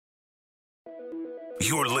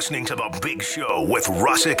You're listening to The Big Show with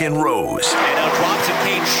Russick and Rose. And now drops it,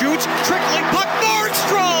 Kane shoots, trickling puck,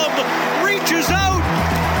 Nordstrom reaches out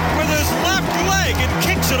with his left leg and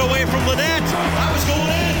kicks it away from the net. That was going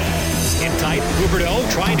in. In tight, Huberdeau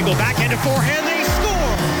trying to go backhand and forehand, they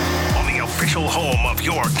score. On the official home of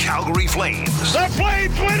your Calgary Flames. The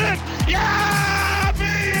Flames win it! Yeah,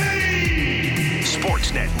 baby!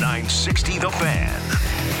 Sportsnet 960 The Fan.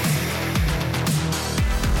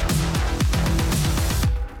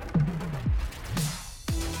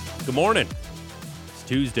 Good morning. It's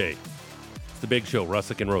Tuesday. It's The Big Show,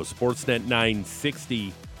 Russick and Rose. Sportsnet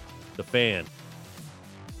 960, The Fan.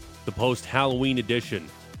 The post-Halloween edition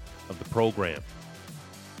of the program.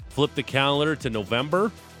 Flip the calendar to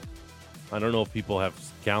November. I don't know if people have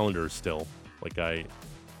calendars still.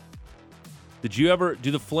 Did you ever,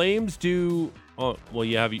 do the Flames do,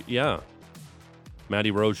 yeah.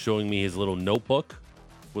 Matty Rose showing me his little notebook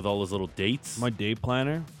with all his little dates. My day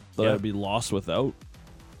planner that I'd be lost without.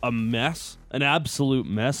 A mess. An absolute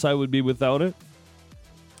mess I would be without it.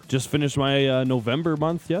 Just finished my November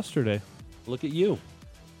month yesterday. Look at you.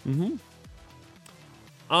 Mm-hmm.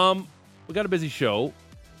 We got a busy show.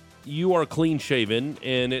 You are clean shaven,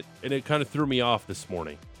 and it kind of threw me off this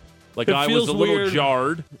morning. Like, I was a little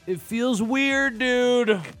jarred. It feels weird,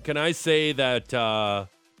 dude. Can I say that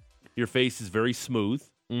your face is very smooth?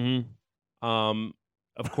 Mm-hmm.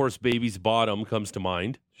 Of course, baby's bottom comes to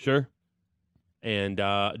mind. Sure. And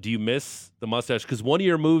do you miss the mustache? Because one of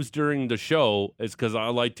your moves during the show is because I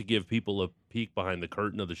like to give people a peek behind the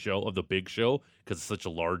curtain of the show, of the big show, because it's such a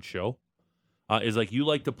large show. Is like you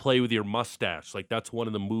like to play with your mustache. Like that's one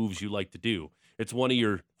of the moves you like to do. It's one of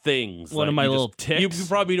your things. One of my little ticks. You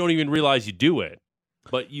probably don't even realize you do it,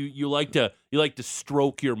 but you like to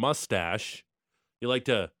stroke your mustache. You like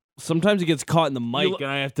to. Sometimes it gets caught in the mic, and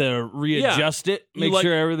I have to readjust it, make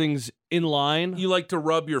sure everything's in line. You like to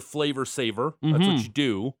rub your flavor saver. Mm-hmm. That's what you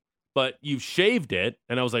do. But you've shaved it,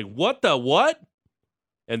 and I was like, what the what?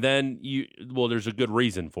 And then there's a good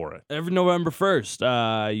reason for it. Every November 1st,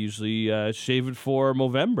 I usually shave it for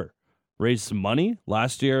Movember. Raise some money.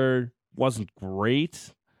 Last year wasn't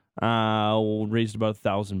great. Raised about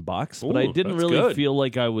 $1,000, but I didn't really feel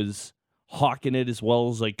like I was hawking it as well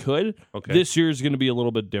as I could. Okay. This year is going to be a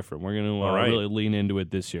little bit different. We're going to really lean into it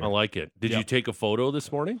this year. I like it. Did you take a photo this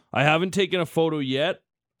morning? I haven't taken a photo yet.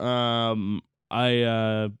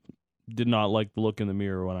 I did not like the look in the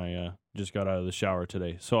mirror when I just got out of the shower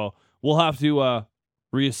today. So we'll have to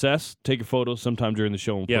reassess, take a photo sometime during the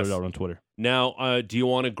show and put it out on Twitter. Now, do you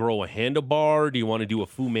want to grow a handlebar? Do you want to do a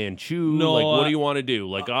Fu Manchu? No. What do you want to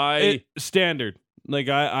do? Standard. Like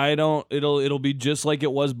I don't. It'll be just like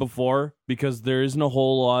it was before because there isn't a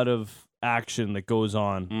whole lot of action that goes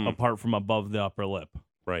on apart from above the upper lip.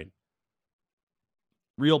 Right.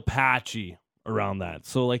 Real patchy around that.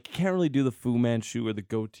 So you can't really do the Fu Manchu or the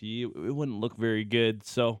goatee. It wouldn't look very good.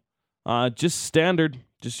 So just standard,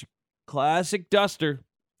 just classic duster.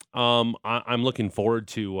 I'm looking forward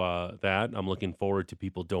to that. I'm looking forward to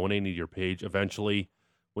people donating to your page eventually.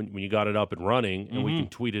 When you got it up and running, and we can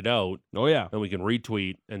tweet it out. Oh, yeah. And we can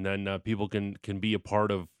retweet, and then people can be a part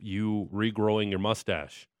of you regrowing your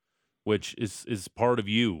mustache, which is part of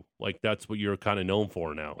you. Like, that's what you're kind of known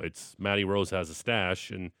for now. It's Matty Rose has a stash,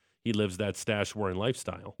 and he lives that stash-wearing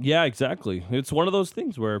lifestyle. Yeah, exactly. It's one of those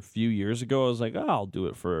things where a few years ago, I was like, I'll do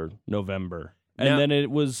it for November. And then it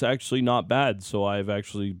was actually not bad, so I've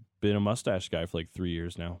actually been a mustache guy for 3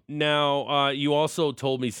 years now. Now, you also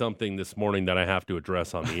told me something this morning that I have to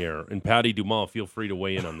address on the air. And Patty Dumont, feel free to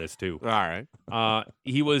weigh in on this too. All right.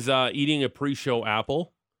 He was eating a pre-show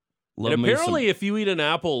apple. And apparently, if you eat an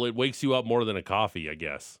apple, it wakes you up more than a coffee, I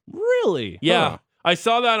guess. Really? Yeah. Huh. I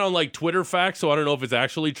saw that on Twitter facts, so I don't know if it's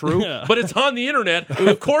actually true. But it's on the internet.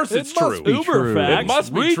 Of course it's true. Uber facts. It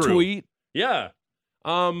must be Retweet. True. Yeah.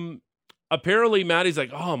 Apparently, Maddie's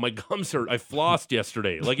like, oh, my gums hurt. I flossed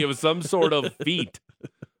yesterday. It was some sort of feat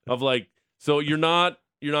of so you're not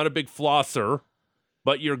a big flosser,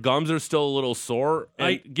 but your gums are still a little sore.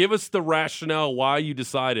 And give us the rationale why you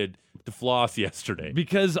decided to floss yesterday.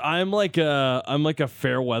 Because I'm like a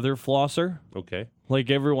fair weather flosser. Okay.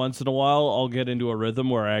 Every once in a while, I'll get into a rhythm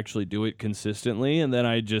where I actually do it consistently, and then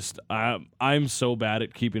I'm so bad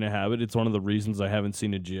at keeping a habit. It's one of the reasons I haven't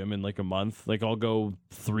seen a gym in a month. I'll go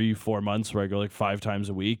 3-4 months where I go 5 times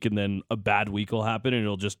a week, and then a bad week will happen, and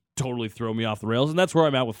it'll just totally throw me off the rails. And that's where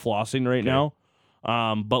I'm at with flossing right now.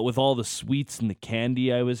 But with all the sweets and the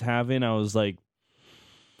candy I was having, I was like,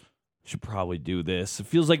 should probably do this. It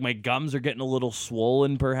feels like my gums are getting a little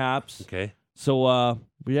swollen, perhaps. Okay. So,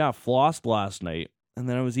 flossed last night. And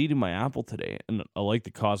then I was eating my apple today, and I like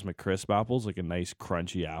the Cosmic Crisp apples, like a nice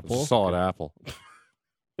crunchy apple. Solid apple.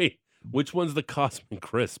 Wait, which one's the Cosmic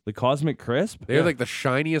Crisp? The Cosmic Crisp? They're like the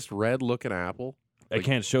shiniest red looking apple. I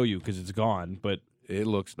can't show you because it's gone, but It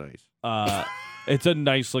looks nice. it's a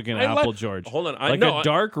nice looking I apple, like- George. Hold on. Like a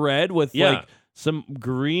dark red with Yeah. like some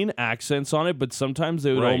green accents on it, but sometimes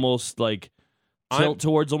they would Right. almost like tilt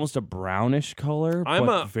towards almost a brownish color, I'm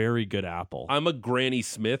but a- very good apple. I'm a Granny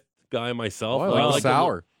Smith guy myself. Oh, I Like, like the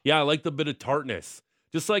sour. Yeah, I like the bit of tartness.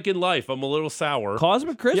 Just like in life, I'm a little sour.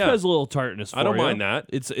 Cosmic Crisp Yeah. has a little tartness for I don't you. mind that.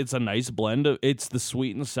 It's a nice blend of it's the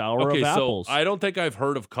sweet and sour Okay, of so apples. I don't think I've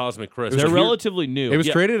heard of Cosmic Crisp. They're Here- relatively new. It was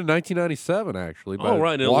Yeah. created in 1997, actually, by Oh,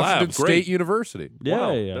 right, in a Washington lab. State Great. University. yeah,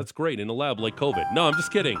 Wow, yeah. that's great in a lab like COVID. No, I'm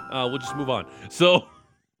just kidding. We'll just move on. So,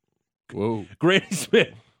 Whoa. Granny Smith.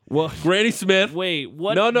 Well, Granny Smith. wait,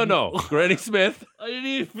 what? No. Granny Smith. I didn't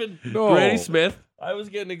even. No. Granny Smith. I was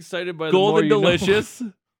getting excited by the Golden more you know. Delicious.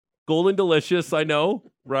 Golden Delicious, I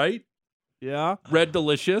know, right? Yeah, Red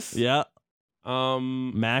Delicious. yeah.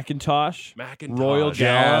 Macintosh. Macintosh, Royal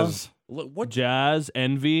Jazz. What? Jazz,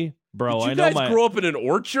 Envy, bro. Did you I know guys my. grow up in an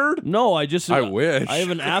orchard? No, I just. I wish. I have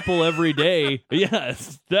an apple every day.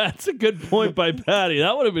 Yes, that's a good point by Patty.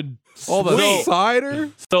 That would have been All the sweet. cider?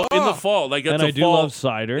 So in the fall, like it's And a I do fall, love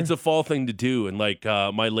cider. It's a fall thing to do, and like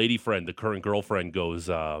my lady friend, the current girlfriend, goes,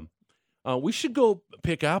 "We should go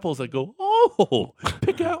pick apples." I go, "Oh,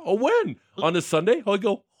 pick apple when on a Sunday?" I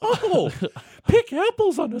go, "Oh, pick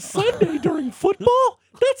apples on a Sunday during football?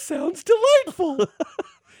 That sounds delightful.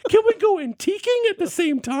 Can we go antiquing at the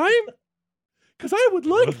same time? Because I would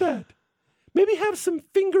like that. Maybe have some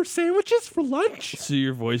finger sandwiches for lunch. So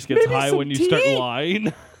your voice gets Maybe high some when you start tea?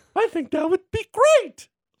 lying. I think that would be great."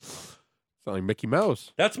 Sound like Mickey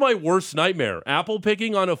Mouse. That's my worst nightmare. Apple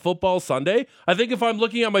picking on a football Sunday. I think if I'm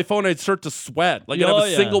looking at my phone, I'd start to sweat. Like I'd have Oh, a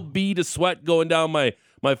yeah. single bead of sweat going down my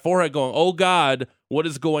forehead going, "Oh God, what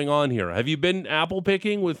is going on here?" Have you been apple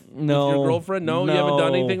picking with your girlfriend? No, you haven't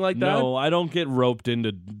done anything like that? No, I don't get roped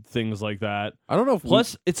into things like that. I don't know if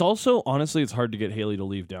Plus, it's also, honestly, it's hard to get Haley to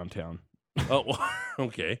leave downtown. Oh,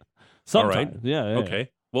 okay. Sometimes. right. Yeah, yeah. Okay.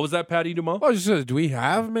 What was that, Patty Dumont? I was just saying, do we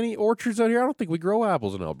have many orchards out here? I don't think we grow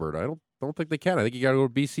apples in Alberta. I don't think they can. I think you got to go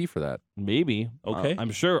to BC for that. Maybe. Okay.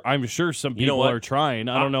 I'm sure some You know people what? are trying.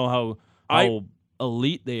 I don't know how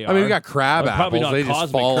elite they are. I mean, we got crab But probably apples. not They just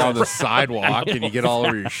cosmic fall on crab. the sidewalk and you get all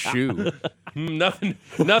over your shoe.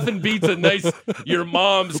 Nothing beats a nice your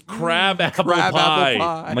mom's crab apple Crab pie. apple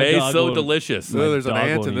pie. My It's dog so won't- delicious. No, there's an dog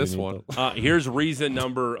ant won't in this even one. eat Here's reason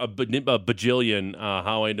number a bajillion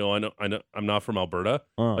how I know I'm not from Alberta.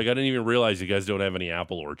 Uh. Like I didn't even realize you guys don't have any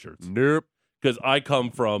apple orchards Nope. because I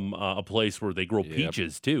come from a place where they grow Yep.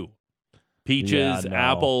 peaches too. Peaches, Yeah, no.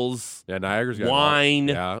 apples, Yeah, Niagara's got wine,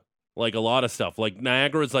 Yeah. like a lot of stuff. Like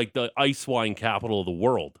Niagara is like the ice wine capital of the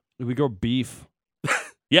world. We grow beef.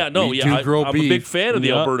 Yeah, no, We yeah, do grow I'm a big beef. fan of the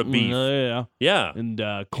Yeah, Alberta beef. Yeah. Yeah, And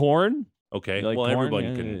corn. okay. You like Well, corn? everybody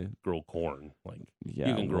Yeah, can yeah. grow corn. Like Yeah,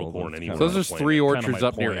 you can grow well, corn that's anywhere. kinda So on there's the three planet. Kinda orchards my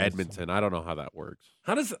up near point. Edmonton. I don't know how that works.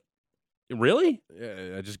 How does really?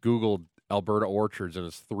 Yeah, I just Googled Alberta orchards and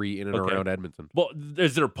it's 3 in and Okay. around Edmonton. Well,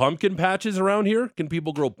 is there pumpkin patches around here? Can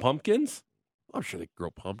people grow pumpkins? I'm sure they grow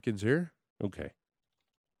pumpkins here. Okay.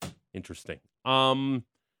 Interesting.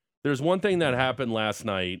 There's one thing that happened last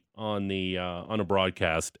night on the on a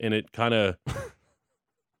broadcast, and it kind of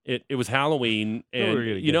it was Halloween,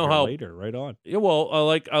 and you know how later, right on. yeah, well, I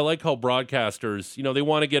like how broadcasters, they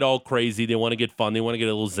want to get all crazy, they want to get fun, they want to get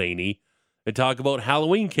a little zany, and talk about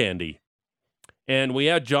Halloween candy. And we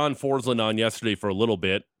had John Forsland on yesterday for a little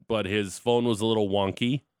bit, but his phone was a little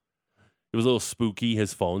wonky. It was a little spooky,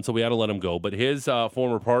 his phone, so we had to let him go. But his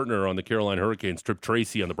former partner on the Carolina Hurricanes, Trip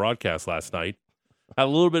Tracy, on the broadcast last night, had a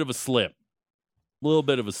little bit of a slip.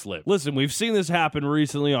 Listen, we've seen this happen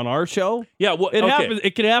recently on our show. Yeah, well, It okay. happens.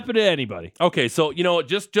 It can happen to anybody. Okay, so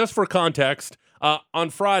just for context, on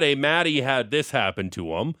Friday, Maddie had this happen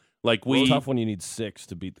to him. Like It's tough when you need 6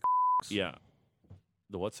 to beat the. yeah,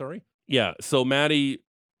 the what? Sorry, yeah. So Maddie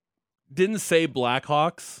didn't say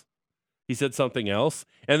Blackhawks; he said something else.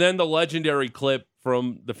 And then the legendary clip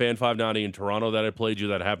from the Fan 590 in Toronto that I played you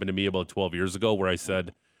that happened to me about 12 years ago, where I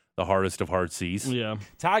said the hardest of hard C's. Yeah.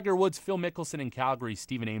 Tiger Woods, Phil Mickelson in Calgary,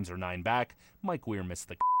 Stephen Ames are 9 back. Mike Weir missed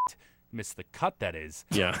the cut, that is.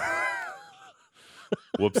 Yeah.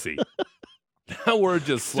 Whoopsie. That word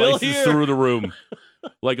just Still slices here. through the room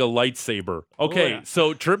like a lightsaber. Okay, yeah.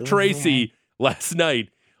 so Trip Tracy last night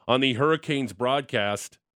on the Hurricanes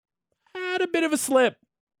broadcast had a bit of a slip.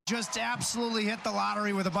 Just absolutely hit the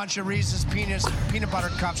lottery with a bunch of Reese's peanut butter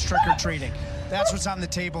cups trick-or-treating. That's what's on the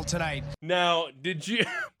table tonight. Now, did you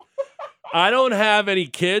I don't have any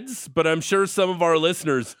kids, but I'm sure some of our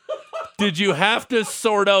listeners. Did you have to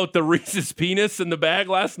sort out the Reese's penis in the bag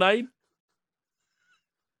last night?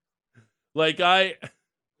 Like, is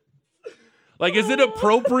it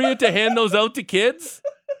appropriate to hand those out to kids?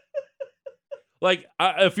 Like,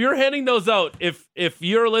 if you're handing those out, if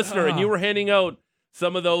you're a listener and you were handing out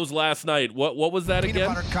some of those last night, what was that Peanut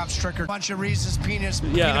again? butter cups trick or bunch of Reese's penis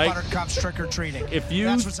peanut butter cups trick or treating. If you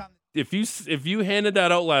That's what's on if you handed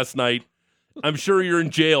that out last night, I'm sure you're in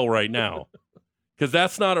jail right now because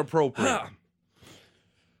that's not appropriate.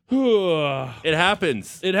 It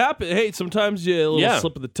happens. It happened. Hey, sometimes you a little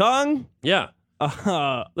slip of the tongue. Yeah.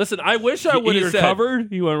 Listen, I wish I would have said.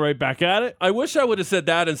 Covered. You went right back at it. I wish I would have said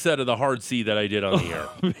that instead of the hard C that I did on the air.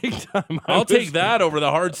 Big time. I'll take that over the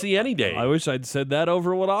hard C any day. I wish I'd said that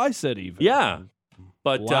over what I said even. Yeah.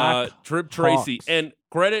 But Trip Tracy, Hawks. and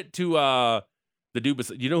credit to the dude.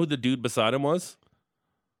 You know who the dude beside him was?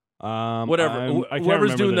 Whatever. I can't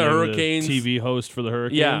Whoever's remember doing the name of Hurricanes. TV host for the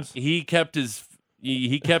Hurricanes. Yeah,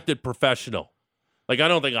 he kept it professional. Like, I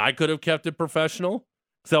don't think I could have kept it professional.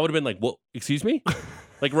 So that would have been like, well, excuse me?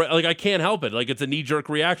 like I can't help it. Like, it's a knee-jerk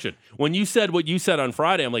reaction. When you said what you said on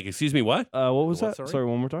Friday, I'm like, excuse me, what? What was that? Sorry,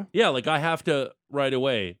 one more time? Yeah, like, I have to right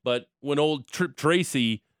away. But when old Trip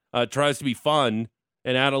Tracy tries to be fun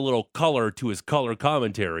and add a little color to his color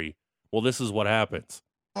commentary, well, this is what happens.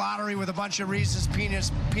 lottery with a bunch of Reese's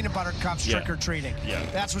peanut butter cups trick or treating. Yeah.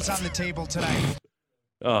 That's what's on the table tonight.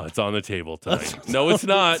 Oh, it's on the table tonight. No, it's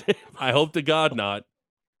not. I hope to God not.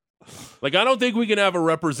 Like, I don't think we can have a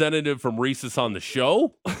representative from Reese's on the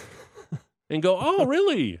show and go, oh,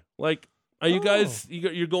 really? Like, are you guys,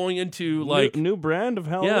 you're going into like new brand of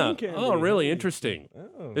Halloween candy. Oh, really? Interesting.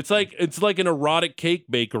 Oh. It's like an erotic cake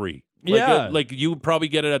bakery. Like Yeah. like you would probably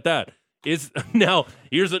get it at that. Now,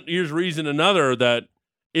 here's reason another that,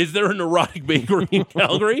 is there an erotic bakery in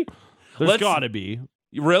Calgary? There's got to be.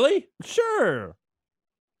 Really? Sure.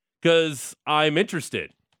 Because I'm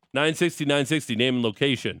interested. 960, name and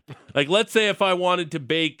location. Like, let's say if I wanted to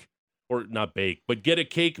bake, or not bake, but get a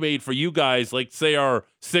cake made for you guys, like, say, our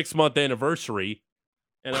 6-month anniversary,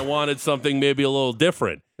 and I wanted something maybe a little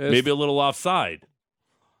different, maybe a little offside.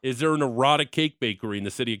 Is there an erotic cake bakery in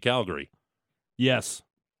the city of Calgary? Yes.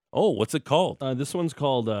 Oh, what's it called? This one's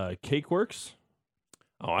called Cakeworks.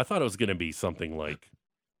 Oh, I thought it was going to be something like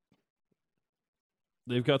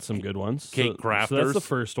They've got some good ones. Cake Crafters. So that's the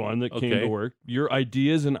first one that came Okay. to work. Your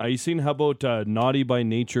ideas and icing. How about Naughty by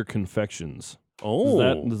Nature Confections? Oh,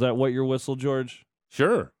 Is that what your whistle, George?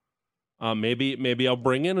 sure. Maybe I'll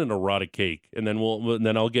bring in an erotic cake, and then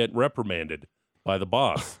then I'll get reprimanded by the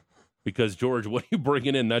boss because, George, what are you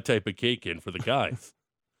bringing in that type of cake in for the guys?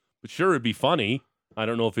 But sure, it'd be funny. I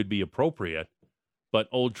don't know if it'd be appropriate, but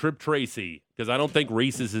old Trip Tracy, because I don't think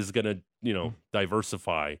Reese's is gonna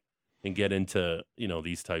diversify and get into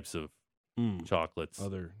these types of chocolates,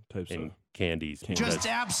 Other types and of candies. Just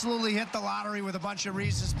absolutely hit the lottery with a bunch of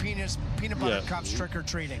Reese's peanut butter cups trick or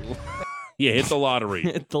treating. Yeah, hit the lottery.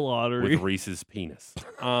 hit the lottery. With Reese's penis.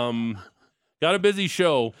 Got a busy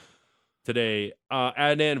show today.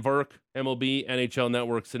 Adnan Verk, MLB, NHL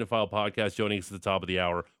Network, Cinephile Podcast, joining us at the top of the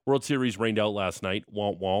hour. World Series rained out last night.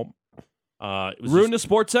 Womp womp. It was Ruined the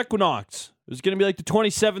sports equinox. It was going to be like the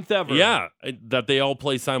 27th ever. Yeah, that they all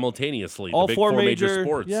play simultaneously. All the big four major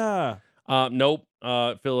sports. Yeah. Nope.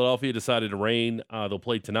 Philadelphia decided to rain. They'll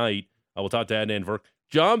play tonight. We'll talk to Adnan Verk.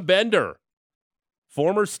 John Bender,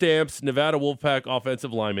 former Stamps Nevada Wolfpack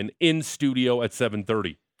offensive lineman, in studio at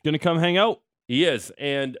 7:30. Going to come hang out. He is.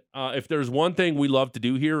 And if there's one thing we love to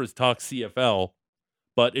do here is talk CFL,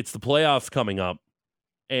 but it's the playoffs coming up,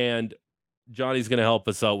 and Johnny's going to help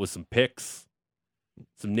us out with some picks,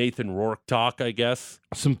 some Nathan Rourke talk, I guess.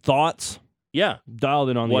 Some thoughts. Yeah. Dialed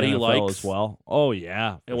in on What the he NFL likes. as well. Oh,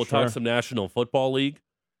 yeah. And we'll talk some National Football League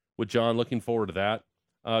with John. Looking forward to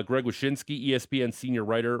that. Greg Wyshynski, ESPN senior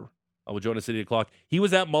writer, will join us at 8 o'clock. He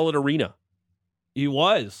was at Mullet Arena. He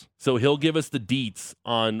was. So he'll give us the deets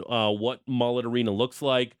on what Mullet Arena looks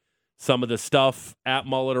like, some of the stuff at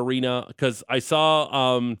Mullet Arena, because I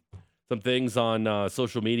saw some things on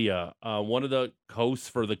social media. One of the hosts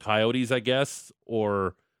for the Coyotes, I guess,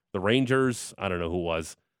 or the Rangers, I don't know who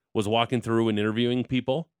was walking through and interviewing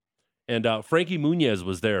people. And Frankie Muniz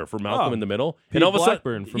was there for Malcolm in the Middle. Pete and all of a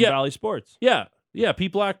Blackburn sudden, from Valley Sports. Yeah,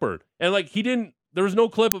 Pete Blackburn. And like there was no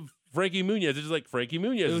clip of Frankie Muniz. It's just like Frankie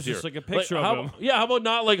Muniz It is was here. just like a picture of him. Yeah, how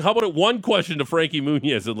about one question to Frankie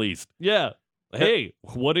Muniz at least? Yeah. Hey,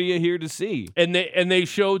 what are you here to see? And they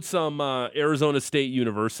showed some Arizona State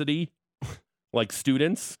University like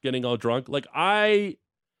students getting all drunk. I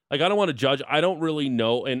don't want to judge. I don't really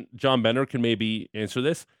know, and John Bender can maybe answer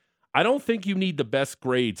this. I don't think you need the best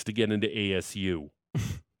grades to get into ASU.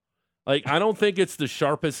 Like, I don't think it's the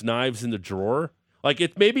sharpest knives in the drawer.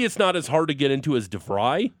 Like, maybe it's not as hard to get into as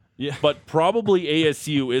DeVry, but probably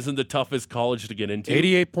ASU isn't the toughest college to get into.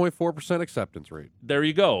 88.4% acceptance rate. There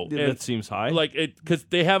you go. Yeah, that seems high. Like, because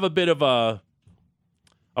they have a bit of a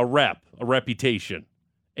reputation,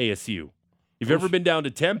 ASU. If you've ever been down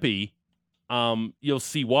to Tempe, you'll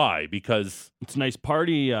see why, because it's a nice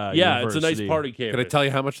party it's a university. nice party campus. Can I tell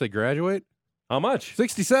you how much they graduate? How much?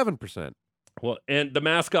 67%. Well, and the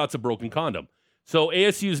mascot's a broken condom. So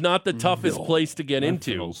ASU is not the toughest place to get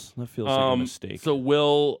into. That feels like a mistake. So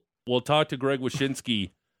we'll talk to Greg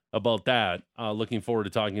Wyshynski about that. Looking forward to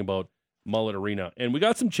talking about Mullet Arena. And we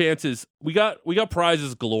got some chances. We got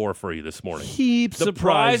prizes galore for you this morning. Heaps the of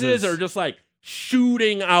prizes. are just like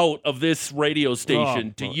shooting out of this radio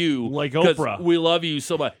station to you. Like Oprah. We love you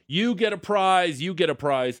so much. You get a prize. You get a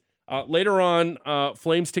prize. Later on,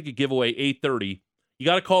 Flames ticket giveaway, 8:30. You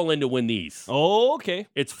got to call in to win these. Oh, okay.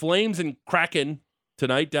 It's Flames and Kraken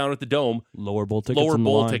tonight down at the Dome. Lower bowl tickets. Lower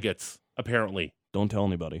bowl tickets, apparently. Don't tell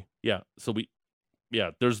anybody. Yeah. So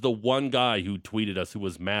there's the one guy who tweeted us who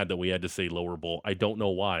was mad that we had to say lower bowl. I don't know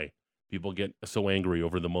why. People get so angry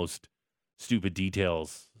over the most stupid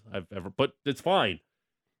details I've ever. But it's fine.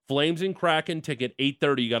 Flames and Kraken ticket,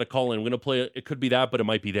 8:30. You got to call in. I'm going to play it. It could be that, but it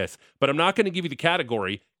might be this. But I'm not going to give you the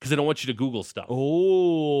category because I don't want you to Google stuff.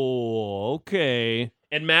 Oh, okay.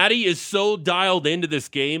 And Maddie is so dialed into this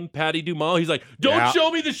game, Patty Dumas. He's like, don't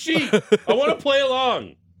show me the sheet. I want to play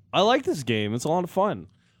along. I like this game. It's a lot of fun.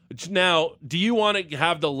 Now, do you want to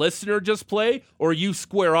have the listener just play, or you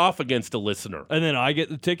square off against a listener? And then I get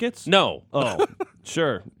the tickets? No. Oh,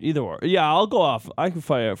 sure. Either or. Yeah, I'll go off. I can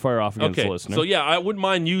fire off against the listener. So, yeah, I wouldn't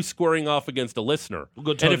mind you squaring off against a listener. We'll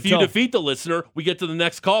go and if you defeat the listener, we get to the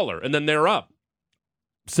next caller, and then they're up.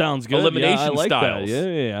 Sounds good. Elimination I like styles. That.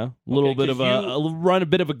 Yeah. A little bit of run a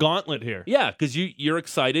bit of a gauntlet here. Yeah, because you're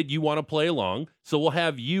excited. You want to play along. So we'll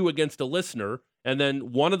have you against a listener. And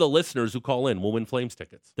then one of the listeners who call in will win Flames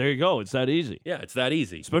tickets. There you go. It's that easy. Yeah, it's that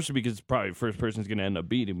easy. Especially because probably the first person's going to end up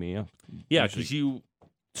beating me. Yeah, because you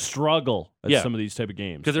struggle at some of these type of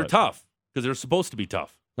games. Because they're tough. Because they're supposed to be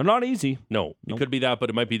tough. They're not easy. No, it could be that, but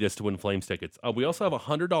it might be this to win Flames tickets. We also have a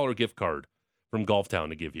 $100 gift card from Golf Town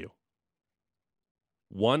to give you.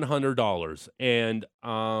 $100. And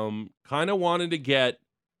kind of wanted to get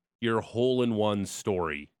your hole-in-one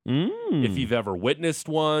story. If you've ever witnessed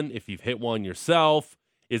one, if you've hit one yourself,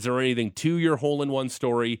 is there anything to your hole-in-one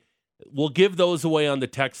story? We'll give those away on the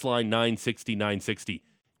text line 960-960.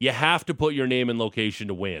 You have to put your name and location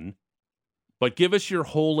to win, but give us your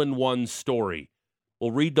hole-in-one story.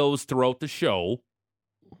 We'll read those throughout the show,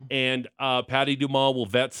 and Patty Dumas will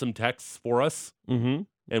vet some texts for us, and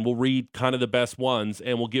we'll read kind of the best ones,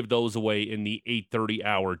 and we'll give those away in the 8:30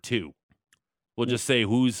 hour too. We'll just say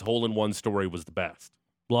whose hole-in-one story was the best.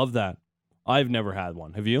 Love that. I've never had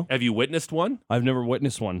one. Have you? Have you witnessed one? I've never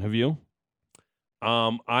witnessed one. Have you?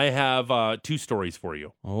 I have 2 stories for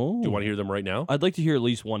you. Oh. Do you want to hear them right now? I'd like to hear at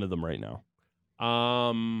least one of them right now.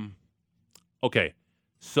 Okay.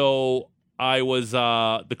 So I was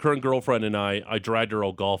the current girlfriend and I dragged her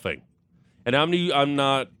out golfing. And I'm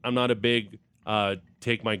not a big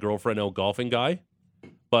take my girlfriend out golfing guy.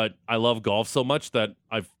 But I love golf so much that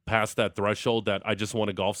I've passed that threshold that I just want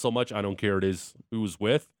to golf so much. I don't care it is who's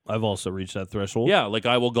with. I've also reached that threshold. Yeah, like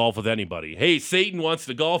I will golf with anybody. Hey, Satan wants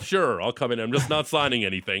to golf? Sure, I'll come in. I'm just not signing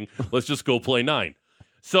anything. Let's just go play 9.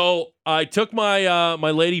 So I took my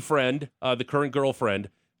my lady friend, the current girlfriend,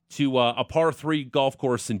 to a par 3 golf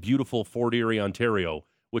course in beautiful Fort Erie, Ontario,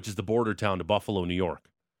 which is the border town to Buffalo, New York.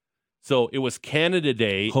 So it was Canada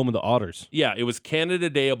Day. Home of the Otters. Yeah, it was Canada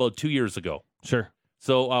Day about 2 years ago. Sure.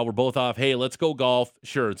 So we're both off. Hey, let's go golf.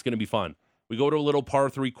 Sure, it's going to be fun. We go to a little par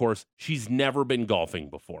 3 course. She's never been golfing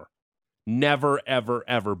before. Never, ever,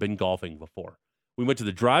 ever been golfing before. We went to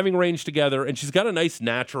the driving range together, and she's got a nice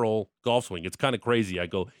natural golf swing. It's kind of crazy. I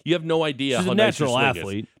go, you have no idea she's how a nice your natural swing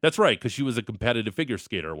athlete. is. That's right, because she was a competitive figure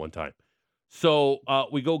skater at one time. So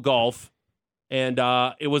we go golf, and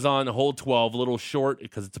it was on hole 12, a little short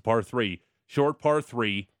because it's a par 3. Short par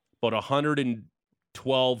 3, about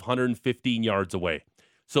 112, 115 yards away.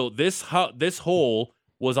 So this hole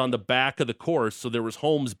was on the back of the course, so there was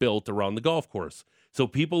homes built around the golf course. So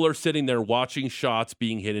people are sitting there watching shots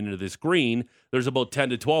being hit into this green. There's about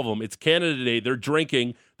 10 to 12 of them. It's Canada Day. They're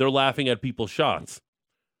drinking. They're laughing at people's shots.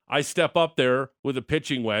 I step up there with a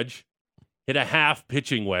pitching wedge, hit a half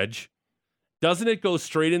pitching wedge. Doesn't it go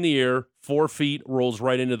straight in the air, 4 feet, rolls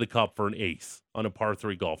right into the cup for an ace on a par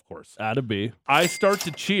 3 golf course? Atta B. I start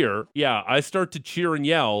to cheer. Yeah, I start to cheer and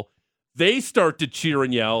yell. They start to cheer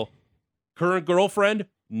and yell. Current girlfriend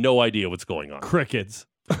no idea what's going on. Crickets.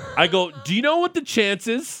 I go, do you know what the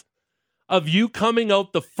chances of you coming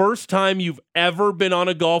out the first time you've ever been on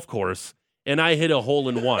a golf course and I hit a hole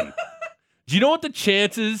in one? Do you know what the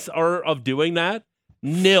chances are of doing that?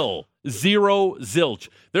 Nil. Zero. Zilch.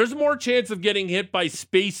 There's more chance of getting hit by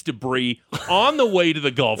space debris on the way to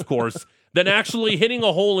the golf course than actually hitting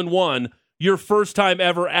a hole in one your first time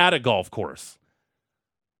ever at a golf course.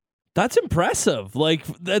 That's impressive. Like,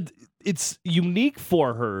 that, it's unique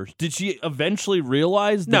for her. Did she eventually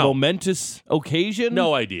realize the momentous occasion?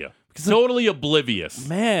 No idea. Totally oblivious.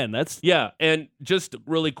 Man, that's... Yeah, and just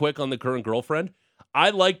really quick on the current girlfriend,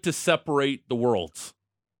 I like to separate the worlds.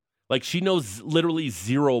 Like, she knows literally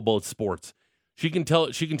zero about sports. She can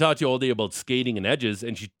talk to you all day about skating and edges,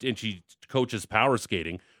 and she coaches power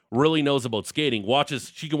skating, really knows about skating,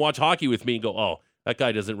 she can watch hockey with me and go, oh, that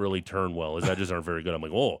guy doesn't really turn well. His edges aren't very good. I'm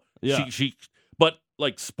like, oh. Yeah. But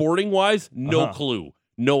like sporting-wise, no clue,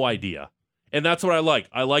 no idea. And that's what I like.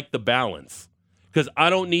 I like the balance. Because I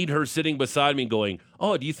don't need her sitting beside me going,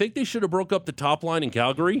 oh, do you think they should have broke up the top line in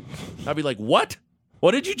Calgary? I'd be like, what?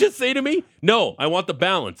 What did you just say to me? No, I want the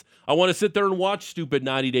balance. I want to sit there and watch stupid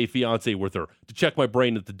 90 Day Fiancé with her to check my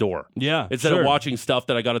brain at the door. Yeah, Instead of watching stuff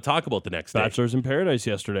that I got to talk about the next day. Bachelors in Paradise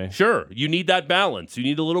yesterday. Sure. You need that balance. You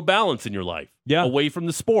need a little balance in your life. Yeah. Away from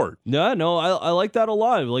the sport. Yeah, no, I like that a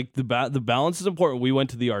lot. Like, the balance is important. We went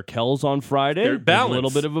to the Arkells on Friday. There's balance. A little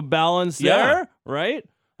bit of a balance there, right?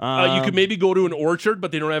 You could maybe go to an orchard,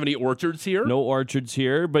 but they don't have any orchards here. No orchards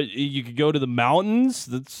here, but you could go to the mountains.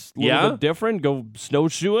 That's a little bit different. Go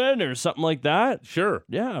snowshoeing or something like that. Sure.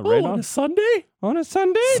 Yeah, right on a Sunday? On a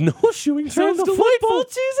Sunday? Snowshoeing sounds the delightful. football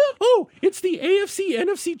season? Oh, it's the AFC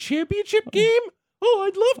NFC Championship game? Oh,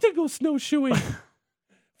 I'd love to go snowshoeing.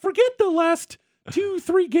 Forget the last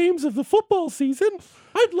 2-3 games of the football season.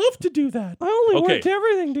 I'd love to do that. I only worked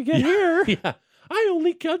everything to get here. Yeah.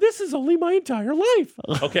 This is only my entire life.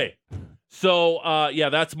 Okay. So,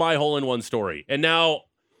 that's my hole-in-one story. And now,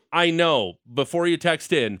 I know, before you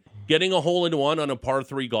text in, getting a hole-in-one on a par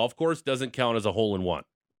 3 golf course doesn't count as a hole-in-one.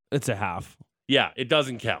 It's a half. Yeah, it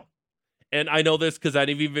doesn't count. And I know this because I've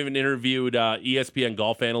even interviewed ESPN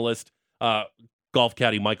golf analyst, golf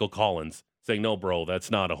caddy Michael Collins, saying, no, bro,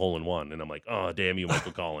 that's not a hole-in-one. And I'm like, oh, damn you,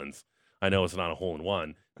 Michael Collins. I know it's not a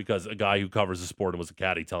hole-in-one because a guy who covers the sport and was a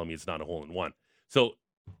caddy telling me it's not a hole-in-one. So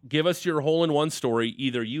give us your hole-in-one story.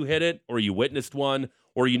 Either you hit it or you witnessed one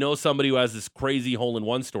or you know somebody who has this crazy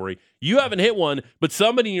hole-in-one story. You haven't hit one, but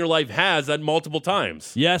somebody in your life has that multiple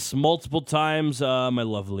times. Yes, multiple times. My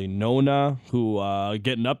lovely Nona, who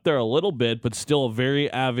getting up there a little bit, but still a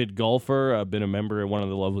very avid golfer. I've been a member at one of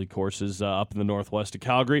the lovely courses up in the northwest of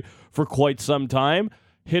Calgary for quite some time.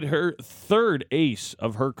 Hit her third ace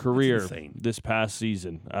of her career this past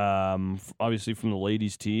season. Obviously from the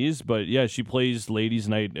ladies' tees, but yeah, she plays ladies'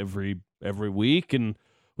 night every week and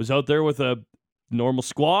was out there with a normal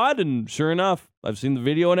squad. And sure enough, I've seen the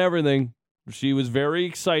video and everything. She was very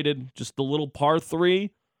excited. Just the little par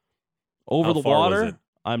 3 over How the far water. was it?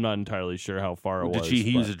 I'm not entirely sure how far it was. Did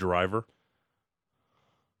she use a driver?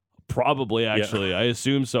 Probably, actually. I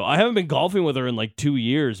assume so. I haven't been golfing with her in like 2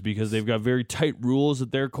 years because they've got very tight rules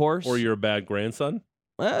at their course. Or you're a bad grandson?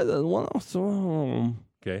 Okay.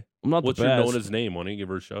 I'm not What's the best. your Nona's name? Why don't you give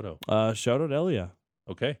her a shout out? Shout out Elia.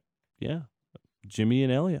 Okay. Yeah. Jimmy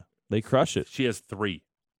and Elia. They crush it. She has 3.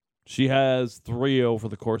 She has 3 over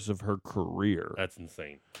the course of her career. That's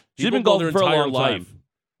insane. She's People been go golfing their for a entire long life. time.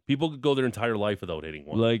 People could go their entire life without hitting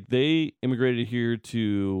one. Like, they immigrated here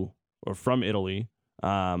from Italy,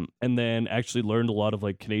 and then actually learned a lot of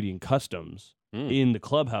like Canadian customs in the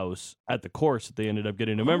clubhouse at the course that they ended up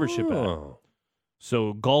getting a membership at.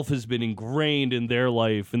 So golf has been ingrained in their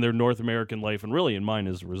life, in their North American life, and really in mine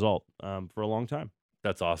as a result, for a long time.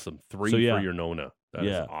 That's awesome. 3 So, yeah. for your Nona. That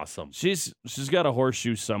is awesome. She's got a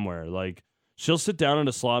horseshoe somewhere. Like, she'll sit down on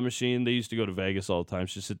a slot machine. They used to go to Vegas all the time.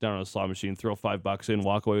 She'll sit down on a slot machine, throw $5 in,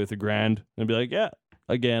 walk away with $1,000, and be like, yeah,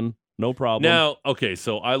 again, no problem. Now, okay,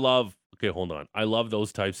 so hold on. I love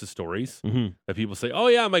those types of stories that people say, oh,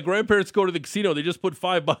 yeah, my grandparents go to the casino. They just put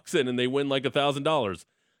 $5 in and they win like $1,000.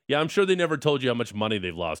 Yeah, I'm sure they never told you how much money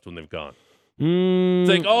they've lost when they've gone. It's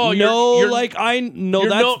like, oh,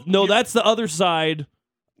 that's the other side.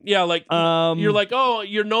 Yeah, like you're like, oh,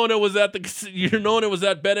 your Nona was at BetMGM.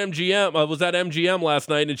 Was at MGM last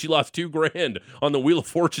night, and she lost $2,000 on the Wheel of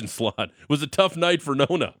Fortune slot. It was a tough night for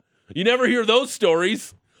Nona. You never hear those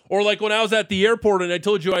stories. Or like when I was at the airport and I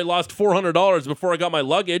told you I lost $400 before I got my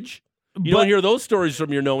luggage. You don't hear those stories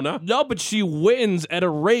from your Nona. No, but she wins at a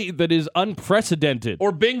rate that is unprecedented.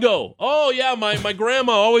 Or bingo. Oh, yeah, my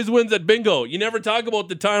grandma always wins at bingo. You never talk about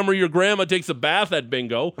the time where your grandma takes a bath at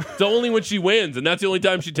bingo. It's only when she wins, and that's the only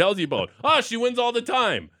time she tells you about. She wins all the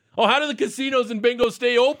time. Oh, how do the casinos and bingo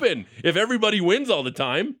stay open if everybody wins all the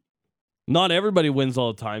time? Not everybody wins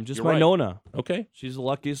all the time. Just You're my right. Nona. Okay. She's the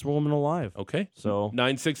luckiest woman alive. Okay. So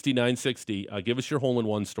 960. Give us your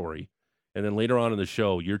hole-in-one story. And then later on in the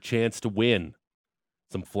show, your chance to win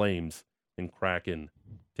some Flames and Kraken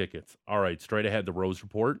tickets. All right, straight ahead, the Rose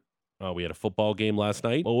Report. We had a football game last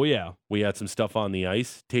night. Oh, yeah. We had some stuff on the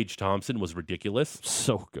ice. Tage Thompson was ridiculous.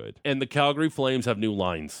 So good. And the Calgary Flames have new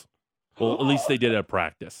lines. Well, at least they did at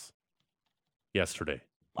practice yesterday.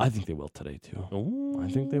 I think they will today, too. Oh, I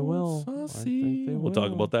think they will. I think they We'll talk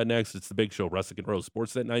will. about that next. It's the Big Show, Russick and Rose,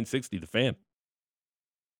 Sportsnet 960, The Fan.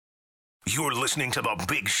 You're listening to The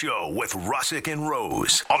Big Show with Russick and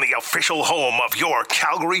Rose on the official home of your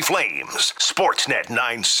Calgary Flames. Sportsnet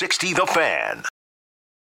 960 The Fan.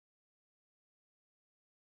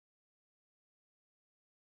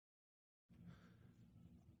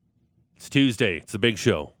 It's Tuesday. It's the Big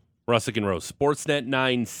Show, Russick and Rose, Sportsnet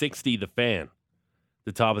 960 The Fan.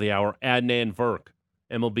 The top of the hour, Adnan Verk,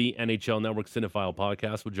 MLB NHL Network Cinephile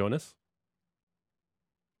podcast will join us.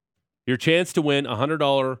 Your chance to win a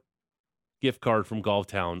 $100 gift card from Golf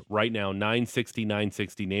Town right now, 960.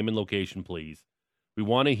 Name and location, please. We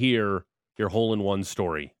want to hear your hole-in-one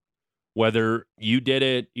story. Whether you did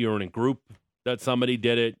it, you're in a group that somebody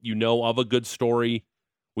did it, you know of a good story.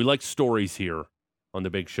 We like stories here on the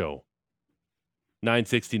Big Show.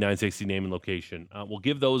 960, name and location. We'll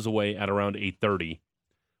give those away at around 8:30.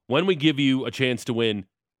 When we give you a chance to win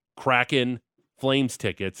Kraken Flames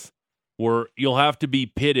tickets, where you'll have to be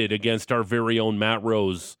pitted against our very own Matt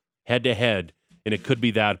Rose head-to-head, and it could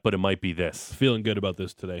be that, but it might be this. Feeling good about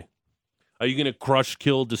this today. Are you going to crush,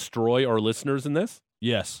 kill, destroy our listeners in this?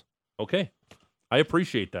 Yes. Okay. I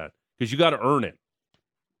appreciate that, because you got to earn it.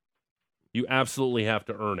 You absolutely have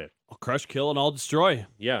to earn it. I'll crush, kill, and I'll destroy.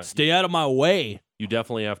 Yeah. Stay out of my way. You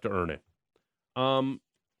definitely have to earn it. Hold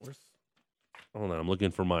on, I'm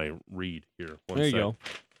looking for my read here. There you go.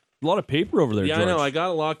 A lot of paper over there, Yeah, George. I know. I got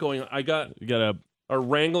a lot going on. You got a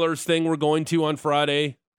Wranglers thing we're going to on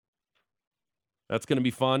Friday. That's going to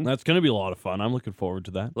be fun. That's going to be a lot of fun. I'm looking forward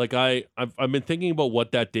to that. Like I've been thinking about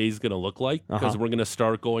what that day is going to look like, because we're going to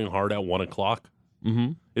start going hard at 1 o'clock.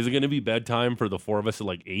 Mm-hmm. Is it going to be bedtime for the four of us at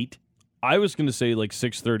like 8? I was going to say like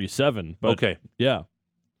 6:37, but Okay. yeah.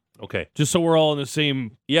 Okay. Just so we're all on the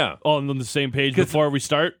same on the same page 'Cause- before we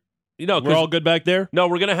start. You know, We're all good back there? No,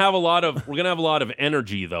 we're gonna have a lot of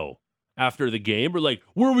energy though after the game. We're like,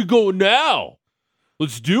 where are we going now?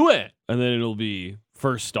 Let's do it. And then it'll be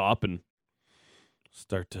first stop and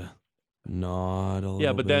start to nod a little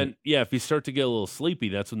Yeah, but bit. then if you start to get a little sleepy,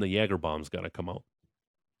 that's when the Jaeger bomb's got to come out.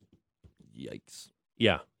 Yikes.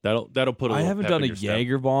 Yeah, that'll put. I haven't done a Jaeger.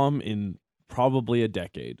 Jaeger bomb in probably a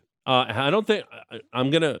decade. I don't think I'm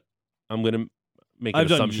gonna make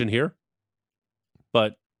an assumption here,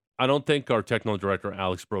 but I don't think our technical director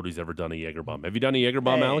Alex Brody's ever done a Jaeger bomb. Have you done a Jaeger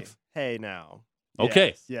bomb, Alex? Hey, now.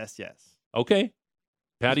 Okay. Yes. Okay.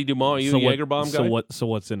 Patty Dumont, are you a Jaeger bomb guy? So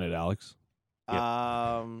what's in it, Alex?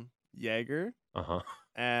 Jaeger. Uh-huh.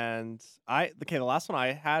 And the last one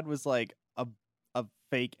I had was like a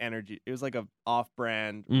fake energy. It was like a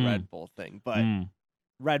off-brand Red Bull thing, but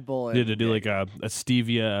Red Bull. And Did it do like a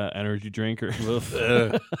stevia energy drink or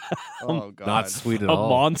oh god, Not sweet at a all.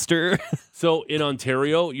 Monster? So in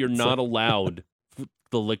Ontario, you're not allowed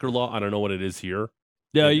the liquor law. I don't know what it is here.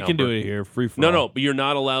 Yeah, in you can do Alberta. it here, free for No, but you're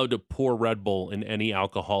not allowed to pour Red Bull in any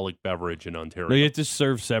alcoholic beverage in Ontario. No, you have to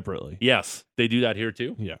serve separately. Yes, they do that here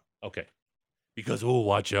too. Yeah. Okay. Because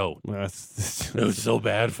watch out. That's It was so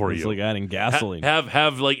bad for it's you. like adding gasoline.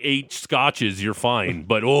 Have like 8 scotches, you're fine.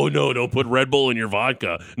 But no, don't put Red Bull in your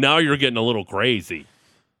vodka. Now you're getting a little crazy.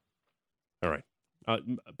 All right.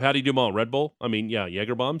 Patty Dumont, Red Bull. I mean,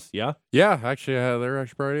 Jaeger bombs. Yeah. Yeah, actually, they're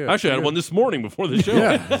actually pretty good. Actually, I had one this morning before the show.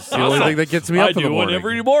 Yeah, it's the only thing that gets me up I in the do one morning.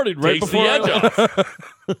 every morning, right Takes before the I edge off.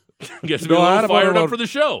 Gets me No, a I had little one fired up about for the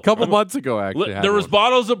show. A couple months ago, actually. There was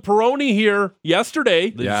bottles of Peroni here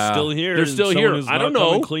yesterday. They're Yeah. still here. They're and still someone here. is I don't not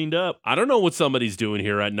coming know. Cleaned up. I don't know what somebody's doing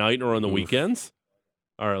here at night or on the weekends.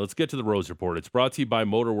 All right, let's get to the Rose Report. It's brought to you by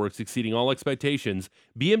Motorworks, exceeding all expectations.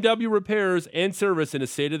 BMW repairs and service in a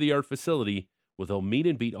state-of-the-art facility with they'll meet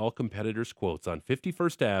and beat all competitors' quotes on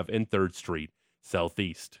 51st Ave and 3rd Street,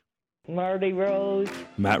 Southeast. Marty Rose.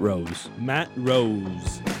 Matt Rose.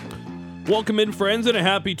 Welcome in, friends, and a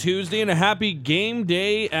happy Tuesday and a happy game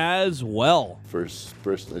day as well. First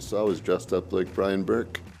person I saw was dressed up like Brian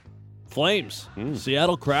Burke. Flames,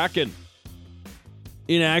 Seattle Kraken.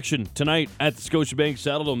 In action tonight at the Scotiabank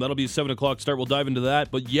Saddledome. That'll be a 7 o'clock start. We'll dive into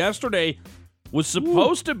that. But yesterday was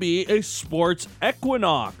supposed to be a sports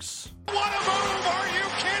equinox. What a move! Are you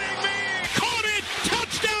kidding me? Caught it!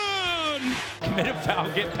 Touchdown! Committed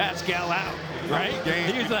foul, get Pascal out, right?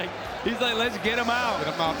 He's like, let's get him out.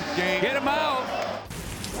 Get him out the game. Get him out.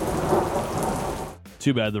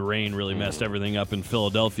 Too bad the rain really messed everything up in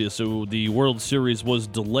Philadelphia, so the World Series was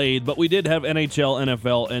delayed. But we did have NHL,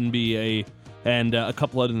 NFL, NBA, and a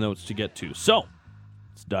couple other notes to get to. So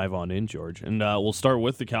let's dive on in, George. And we'll start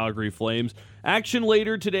with the Calgary Flames. Action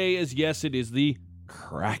later today is, yes, it is the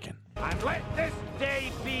Kraken. And let this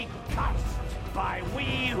day be cursed by we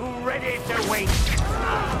who ready to wait.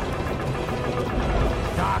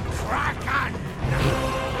 The Kraken!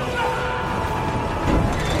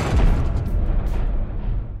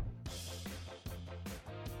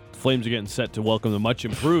 Flames are getting set to welcome the much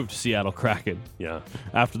improved Seattle Kraken. Yeah.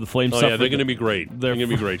 After the Flames they're going to be great. They're going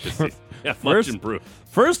to be great this season. Yeah, much improved.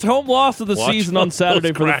 First home loss of the season on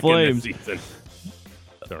Saturday for the Flames.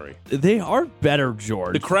 Sorry. They are better,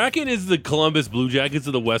 George. The Kraken is the Columbus Blue Jackets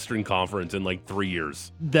of the Western Conference in like 3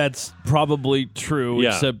 years. That's probably true,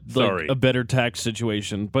 except a better tax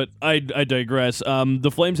situation. But I digress.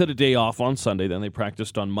 The Flames had a day off on Sunday. Then they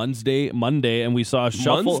practiced on Monday, and we saw a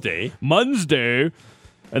shuffle. Monday.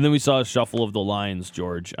 And then we saw a shuffle of the lines,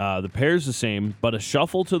 George. The pair's the same, but a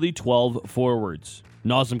shuffle to the 12 forwards.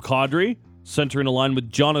 Nazem Kadri, centering a line with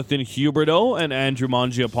Jonathan Huberdeau and Andrew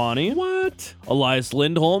Mangiapane. What? Elias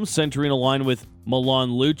Lindholm, centering a line with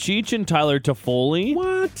Milan Lucic and Tyler Toffoli.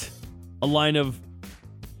 What? A line of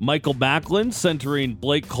Michael Backlund, centering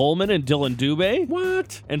Blake Coleman and Dylan Dubé.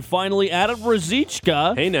 What? And finally, Adam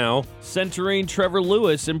Ruzicka. Hey now. Centering Trevor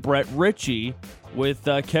Lewis and Brett Ritchie with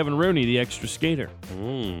Kevin Rooney, the extra skater.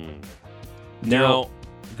 Now,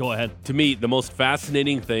 go ahead. To me, the most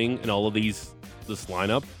fascinating thing in all of this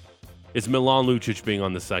lineup is Milan Lucic being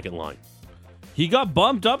on the second line. He got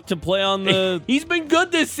bumped up to play on the He's been good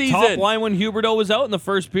this season. top line when Huberdeau was out in the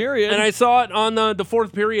first period. And I saw it on the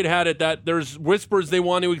fourth period had it that there's whispers they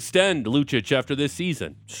want to extend Lucic after this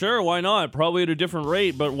season. Sure, why not? Probably at a different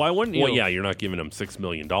rate, but why wouldn't you? Well, yeah, you're not giving him $6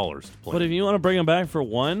 million to play. But if you want to bring him back for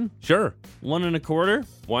one, sure. 1.25,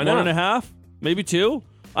 why not? 1.5, maybe 2.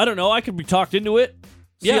 I don't know. I could be talked into it.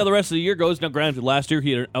 See how the rest of the year goes. Now, granted, last year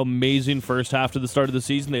he had an amazing first half to the start of the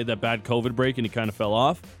season. They had that bad COVID break and he kind of fell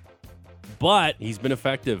off. But he's been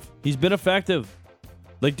effective. Like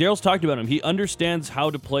Daryl's talked about him. He understands how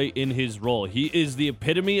to play in his role. He is the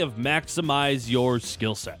epitome of maximize your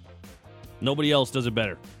skill set. Nobody else does it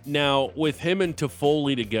better. Now, with him and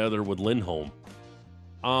Toffoli together with Lindholm,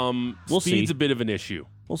 speed's a bit of an issue.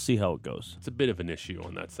 We'll see how it goes. It's a bit of an issue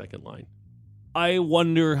on that second line. I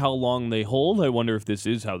wonder how long they hold. I wonder if this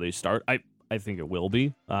is how they start. I think it will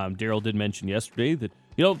be. Daryl did mention yesterday that,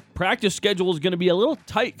 practice schedule is going to be a little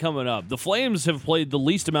tight coming up. The Flames have played the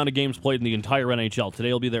least amount of games played in the entire NHL.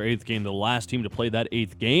 Today will be their 8th game, the last team to play that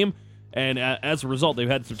 8th game. And as a result, they've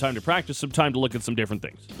had some time to practice, some time to look at some different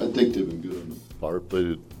things. I think they've been good on the power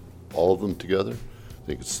play, all of them together. I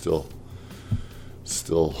think it's still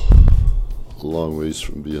a long ways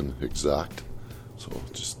from being exact. So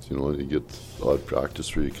just, you get odd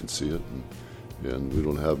practice where you can see it. And we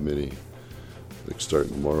don't have many. Like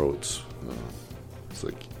starting tomorrow, it's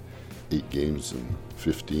like 8 games and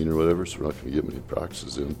 15 or whatever, so we're not going to get many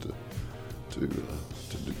practices in to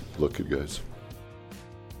look at guys.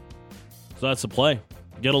 So that's the play.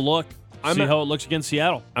 Get a look. See how it looks against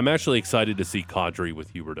Seattle. I'm actually excited to see Kadri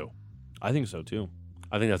with Huberdeau. I think so too.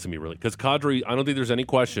 I think that's going to be really, because Kadri, I don't think there's any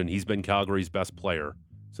question he's been Calgary's best player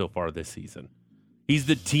so far this season. He's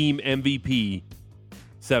the team MVP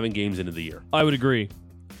 7 games into the year. I would agree.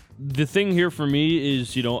 The thing here for me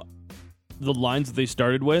is, the lines that they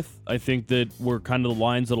started with, I think that were kind of the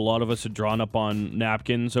lines that a lot of us had drawn up on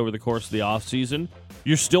napkins over the course of the offseason.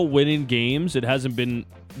 You're still winning games. It hasn't been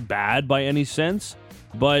bad by any sense,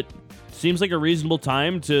 but seems like a reasonable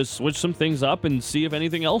time to switch some things up and see if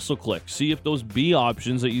anything else will click. See if those B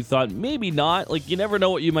options that you thought maybe not, like you never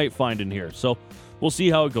know what you might find in here. So we'll see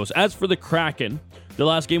how it goes. As for the Kraken, their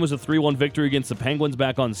last game was a 3-1 victory against the Penguins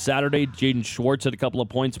back on Saturday. Jaden Schwartz had a couple of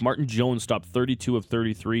points. Martin Jones stopped 32 of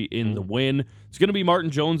 33 in the win. It's going to be Martin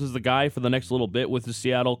Jones as the guy for the next little bit with the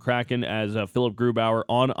Seattle Kraken as Philip Grubauer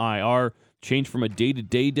on IR. Changed from a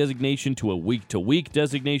day-to-day designation to a week-to-week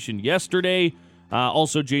designation yesterday.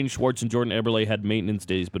 Also, Jaden Schwartz and Jordan Eberle had maintenance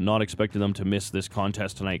days, but not expecting them to miss this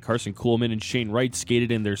contest tonight. Carson Kuhlman and Shane Wright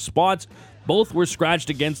skated in their spots. Both were scratched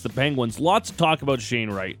against the Penguins. Lots of talk about Shane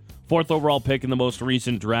Wright. 4th overall pick in the most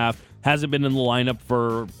recent draft. Hasn't been in the lineup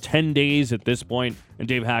for 10 days at this point, and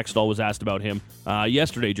Dave Haxtell was asked about him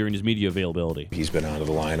yesterday during his media availability. He's been out of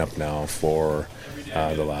the lineup now for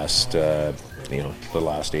the last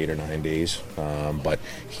 8 or 9 days, but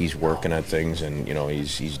he's working at things, and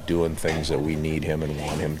he's doing things that we need him and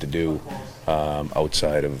want him to do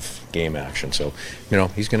outside of game action. So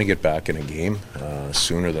he's going to get back in a game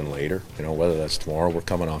sooner than later. Whether that's tomorrow. We're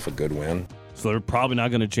coming off a good win. So they're probably not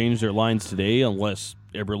going to change their lines today unless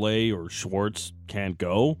Eberle or Schwartz can't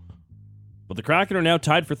go. But the Kraken are now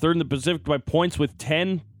tied for 3rd in the Pacific by points with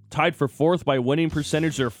 10, tied for 4th by winning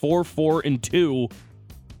percentage. They're 4-4-2.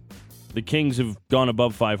 The Kings have gone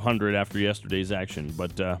above 500 after yesterday's action,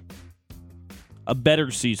 but a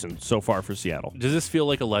better season so far for Seattle. Does this feel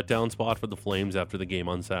like a letdown spot for the Flames after the game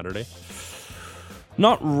on Saturday?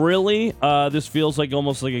 Not really. This feels like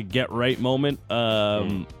almost like a get-right moment.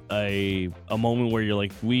 A moment where you're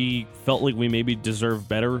like, we felt like we maybe deserved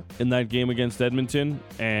better in that game against Edmonton.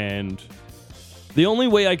 And the only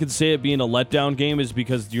way I could say it being a letdown game is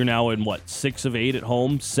because you're now in, 6 of 8 at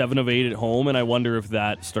home, 7 of 8 at home. And I wonder if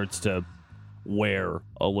that starts to wear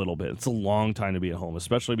a little bit. It's a long time to be at home,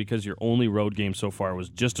 especially because your only road game so far was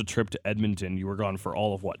just a trip to Edmonton. You were gone for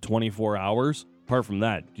all of, 24 hours? Apart from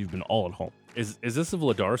that, you've been all at home. Is this a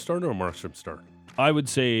Vladar start or a Markstrom start? I would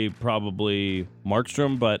say probably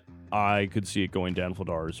Markstrom, but I could see it going Dan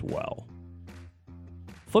Vladar as well.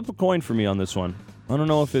 Flip a coin for me on this one. I don't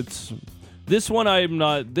know if it's... This one I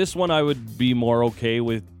would be more okay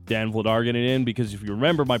with Dan Vladar getting in, because if you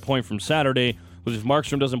remember, my point from Saturday was if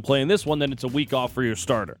Markstrom doesn't play in this one, then it's a week off for your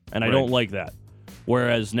starter. And I don't like that.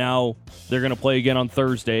 Whereas now they're going to play again on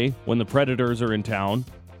Thursday when the Predators are in town.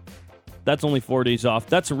 That's only 4 days off.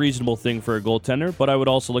 That's a reasonable thing for a goaltender, but I would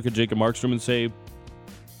also look at Jacob Markstrom and say,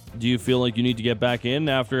 do you feel like you need to get back in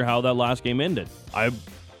after how that last game ended?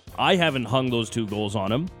 I haven't hung those 2 goals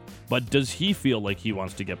on him, but does he feel like he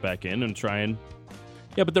wants to get back in and try and...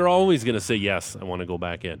 Yeah, but they're always going to say, yes, I want to go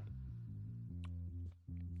back in.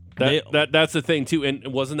 That's the thing, too.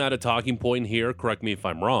 And wasn't that a talking point here? Correct me if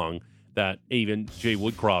I'm wrong, that even Jay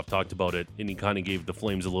Woodcroft talked about it, and he kind of gave the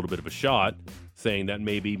Flames a little bit of a shot, saying that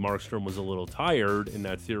maybe Markstrom was a little tired in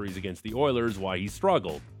that series against the Oilers, why he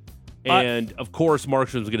struggled. And, of course,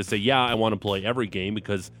 Markstrom's going to say, yeah, I want to play every game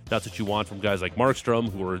because that's what you want from guys like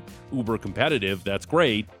Markstrom who are uber competitive. That's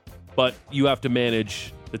great. But you have to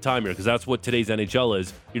manage the time here because that's what today's NHL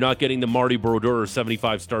is. You're not getting the Marty Brodeur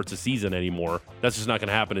 75 starts a season anymore. That's just not going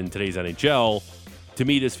to happen in today's NHL. To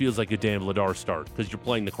me, this feels like a Dan Vladar start because you're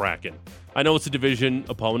playing the Kraken. I know it's a division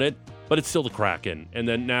opponent, but it's still the Kraken. And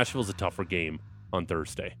then Nashville's a tougher game on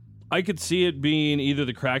Thursday. I could see it being either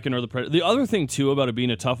the Kraken or the Predators. The other thing, too, about it being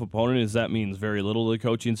a tough opponent is that means very little to the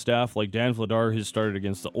coaching staff. Like Dan Vladar has started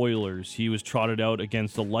against the Oilers. He was trotted out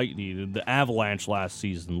against the Lightning, the Avalanche last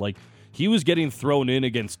season. Like, he was getting thrown in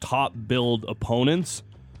against top-billed opponents.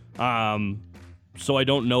 So I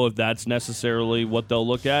don't know if that's necessarily what they'll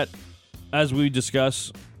look at. As we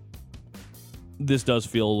discuss, this does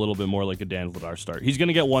feel a little bit more like a Dan Vladar start. He's going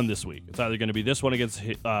to get one this week. It's either going to be this one against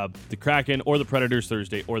the Kraken or the Predators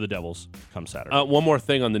Thursday or the Devils come Saturday. One more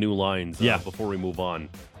thing on the new lines before we move on.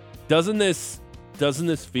 Doesn't this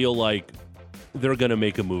feel like they're going to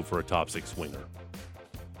make a move for a top 6 winger?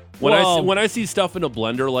 When I see stuff in a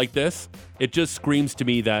blender like this, it just screams to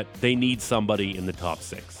me that they need somebody in the top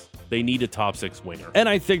 6. They need a top 6 winger. And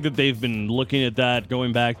I think that they've been looking at that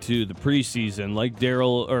going back to the preseason. Like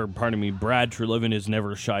Brad Treliving has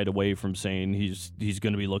never shied away from saying he's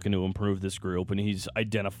going to be looking to improve this group, and he's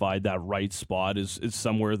identified that right spot is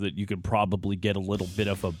somewhere that you could probably get a little bit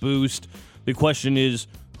of a boost. The question is,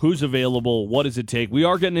 who's available? What does it take? We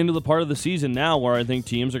are getting into the part of the season now where I think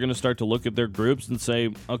teams are going to start to look at their groups and say,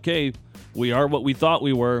 okay, we are what we thought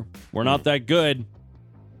we were. We're not that good.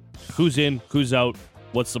 Who's in? Who's out?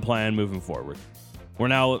 What's the plan moving forward? We're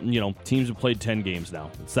now, teams have played 10 games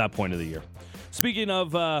now. It's that point of the year. Speaking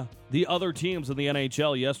of the other teams in the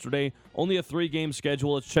NHL yesterday, only a 3-game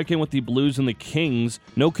schedule. Let's check in with the Blues and the Kings.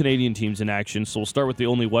 No Canadian teams in action, so we'll start with the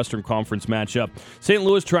only Western Conference matchup. St.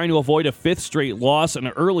 Louis trying to avoid a 5th straight loss. An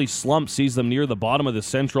early slump sees them near the bottom of the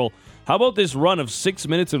Central. How about this run of 6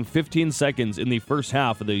 minutes and 15 seconds in the first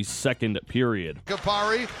half of the second period?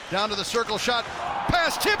 Kupari down to the circle shot.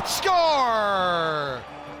 Pass tipped. Score!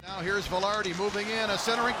 Now here's Velarde moving in. A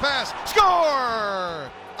centering pass. Score!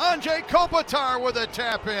 Anze Kopitar with a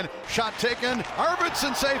tap in. Shot taken.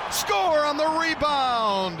 Arvidsson safe. Score on the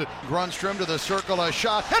rebound. Grundstrom to the circle. A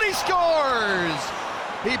shot. And he scores!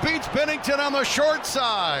 He beats Binnington on the short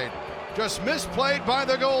side. Just misplayed by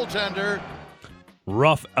the goaltender.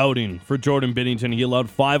 rough outing for Jordan Binnington. He allowed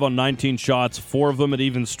 5 on 19 shots, 4 of them at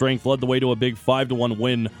even strength, led the way to a big 5-1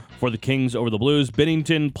 win for the Kings over the Blues.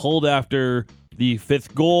 Binnington pulled after the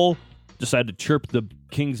 5th goal, decided to chirp the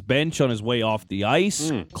Kings bench on his way off the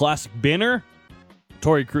ice. Classic Binner.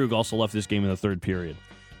 Torrey Krug also left this game in the 3rd period.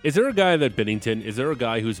 Is there a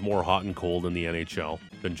guy who's more hot and cold in the NHL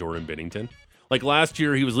than Jordan Binnington? Like last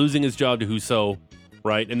year, he was losing his job to Husso,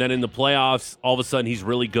 right? And then in the playoffs, all of a sudden, he's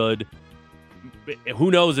really good. Who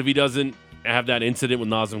knows if he doesn't have that incident with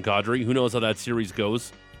Nazem Kadri? Who knows how that series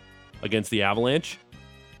goes against the Avalanche?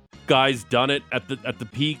 Guy's done it at the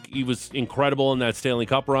peak. He was incredible in that Stanley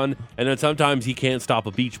Cup run, and then sometimes he can't stop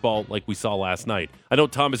a beach ball like we saw last night. I know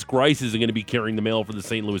Thomas Greiss isn't going to be carrying the mail for the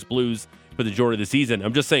St. Louis Blues for the majority of the season.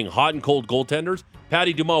 I'm just saying, hot and cold goaltenders.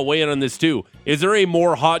 Patty Dumas, weigh in on this too. Is there a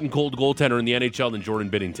more hot and cold goaltender in the NHL than Jordan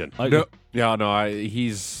Binnington?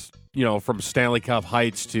 He's from Stanley Cup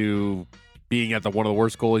heights to being at one of the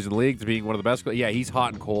worst goalies in the league to being one of the best. Yeah, he's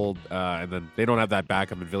hot and cold, and then they don't have that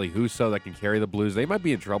backup in Ville Husso that can carry the Blues. They might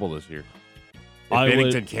be in trouble this year. If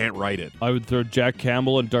Binnington can't write it. I would throw Jack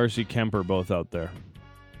Campbell and Darcy Kemper both out there.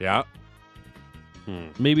 Yeah.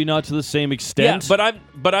 Maybe not to the same extent. Yeah,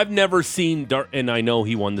 but I've never seen and I know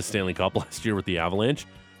he won the Stanley Cup last year with the Avalanche,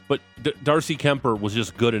 but Darcy Kemper was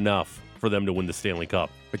just good enough for them to win the Stanley Cup.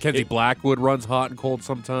 Mackenzie Blackwood runs hot and cold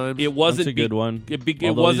sometimes. It wasn't That's a good one.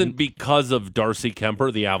 It wasn't because of Darcy Kemper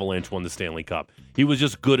the Avalanche won the Stanley Cup. He was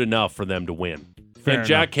just good enough for them to win. Fair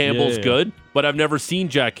Jack enough. Campbell's Yeah. good, but I've never seen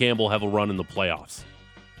Jack Campbell have a run in the playoffs.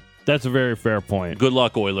 That's a very fair point. Good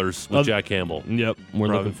luck, Oilers, with Jack Campbell. Yep, we're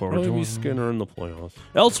looking forward to it. Skinner in the playoffs.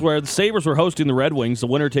 Elsewhere, the Sabres were hosting the Red Wings. The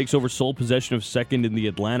winner takes over sole possession of second in the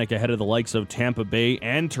Atlantic ahead of the likes of Tampa Bay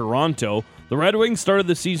and Toronto. The Red Wings started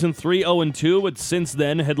the season 3-0-2, but since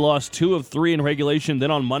then had lost 2 of 3 in regulation.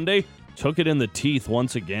 Then on Monday, took it in the teeth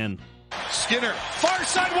once again. Skinner, far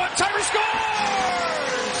side, one-timer, scores!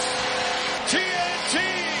 TNT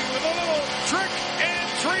with a little trick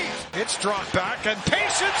and treat. It's dropped back, and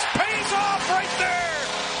patience pays off right there.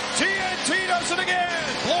 TNT does it again,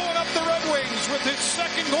 blowing up the Red Wings with his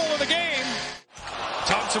 2nd goal of the game.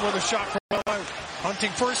 Thompson with a shot from out,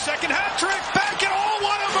 hunting for a second hat trick. Back and all,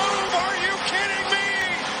 what a move! Are you kidding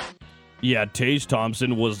me? Yeah, Tage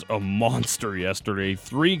Thompson was a monster yesterday.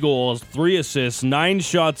 3 goals, 3 assists, 9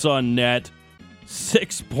 shots on net,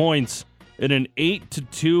 6 points, and an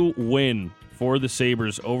 8-2 win for the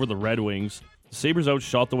Sabres over the Red Wings. The Sabres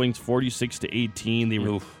outshot the Wings 46-18. They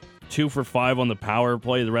were 2 for 5 on the power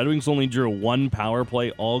play. The Red Wings only drew 1 power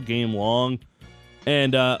play all game long.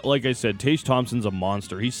 And like I said, Tage Thompson's a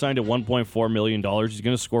monster. He signed at $1.4 million. He's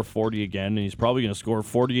going to score 40 again, and he's probably going to score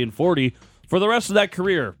 40 and 40 for the rest of that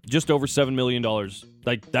career. Just over $7 million.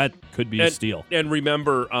 Like, that could be a steal. And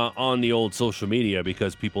remember, on the old social media,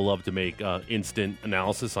 because people love to make instant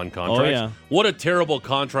analysis on contracts, what a terrible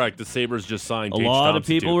contract the Sabres just signed. A lot of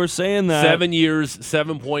people were saying that. 7 years,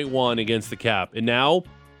 7.1 against the cap. And now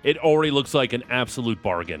it already looks like an absolute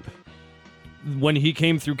bargain. When he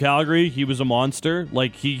came through Calgary, he was a monster.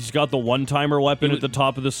 Like, he's got the one-timer weapon at the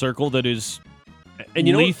top of the circle that is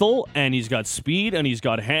lethal, and he's got speed, and he's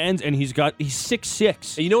got hands, and he's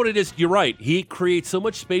 6'6". And you know what it is? You're right. He creates so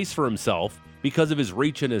much space for himself because of his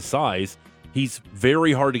reach and his size. He's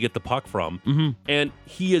very hard to get the puck from, and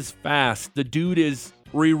he is fast. The dude is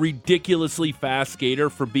a ridiculously fast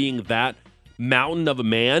skater for being that mountain of a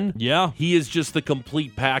man. Yeah. He is just the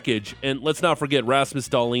complete package. And let's not forget, Rasmus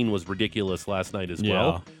Dahlin was ridiculous last night as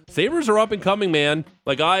well. Sabres are up and coming, man.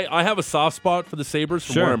 Like, I have a soft spot for the Sabres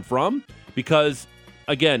from where I'm from because,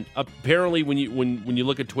 again, apparently when you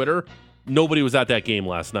look at Twitter, nobody was at that game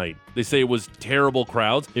last night. They say it was terrible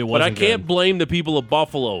crowds. But I can't blame the people of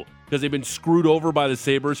Buffalo because they've been screwed over by the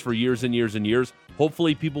Sabres for years and years and years.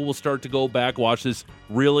 Hopefully people will start to go back, watch this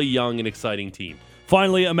really young and exciting team.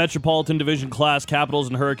 Finally, a Metropolitan Division class, Capitals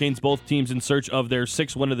and Hurricanes, both teams in search of their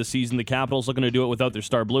 6th win of the season. The Capitals looking to do it without their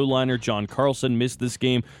star blue liner. John Carlson missed this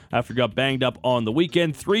game after he got banged up on the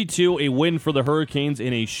weekend. 3-2, a win for the Hurricanes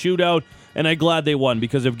in a shootout. And I'm glad they won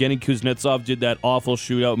because Evgeny Kuznetsov did that awful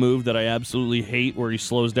shootout move that I absolutely hate where he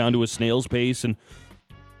slows down to a snail's pace and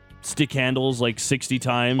stick handles like 60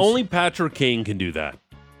 times. Only Patrick Kane can do that.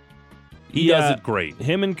 He does it great.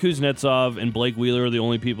 Him and Kuznetsov and Blake Wheeler are the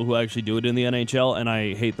only people who actually do it in the NHL, and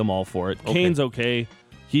I hate them all for it. Kane's okay.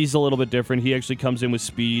 He's a little bit different. He actually comes in with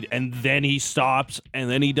speed, and then he stops, and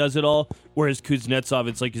then he does it all. Whereas Kuznetsov,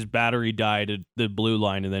 it's like his battery died at the blue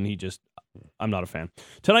line, and then he just I'm not a fan.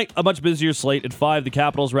 Tonight, a much busier slate. At 5, the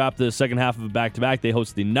Capitals wrap the second half of a back-to-back. They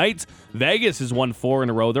host the Knights. Vegas has won 4 in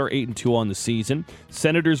a row. They're 8-2 on the season.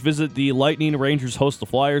 Senators visit the Lightning. Rangers host the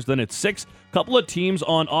Flyers. Then at 6, a couple of teams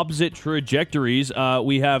on opposite trajectories.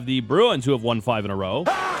 We have the Bruins, who have won 5 in a row.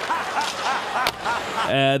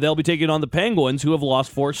 They'll be taking on the Penguins, who have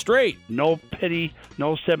lost 4 straight. No pity,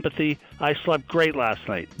 no sympathy. I slept great last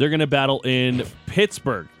night. They're going to battle in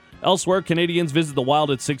Pittsburgh. Elsewhere, Canadians visit the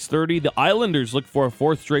Wild at 6:30. The Islanders look for a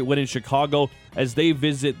 4th straight win in Chicago as they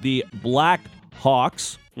visit the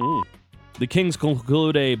Blackhawks. The Kings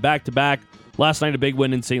conclude a back-to-back. Last night, a big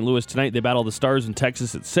win in St. Louis. Tonight, they battle the Stars in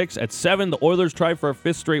Texas at 6. At 7, the Oilers try for a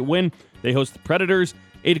 5th straight win. They host the Predators.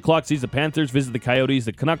 8 o'clock sees the Panthers visit the Coyotes.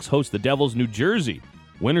 The Canucks host the Devils. New Jersey,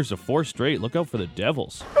 winners of 4 straight. Look out for the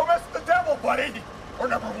Devils. Don't mess with the devil, buddy. We're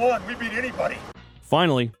number 1. We beat anybody.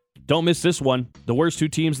 Finally, don't miss this one. The worst 2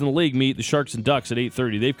 teams in the league meet the Sharks and Ducks at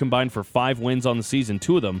 8:30. They've combined for 5 wins on the season.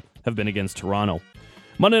 2 of them have been against Toronto.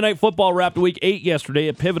 Monday Night Football wrapped Week 8 yesterday.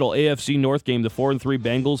 A pivotal AFC North game. The 4-3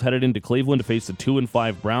 Bengals headed into Cleveland to face the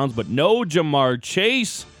 2-5 Browns, but no Jamar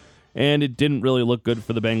Chase, and it didn't really look good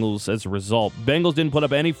for the Bengals as a result. Bengals didn't put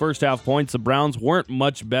up any first-half points. The Browns weren't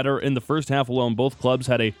much better. In the first half alone, both clubs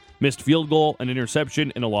had a missed field goal, an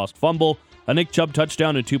interception, and a lost fumble. A Nick Chubb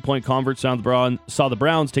touchdown and 2-point convert saw the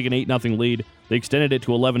Browns take an 8-0 lead. They extended it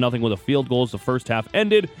to 11-0 with a field goal as the first half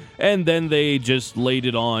ended, and then they just laid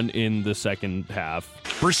it on in the second half.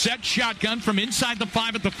 Brissett shotgun from inside the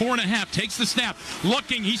 5 at the 4.5. Takes the snap.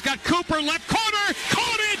 Looking. He's got Cooper left corner.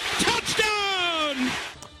 Caught it. Touchdown.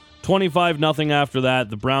 25-0 after that.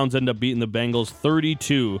 The Browns end up beating the Bengals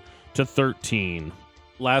 32-13.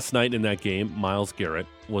 Last night in that game, Myles Garrett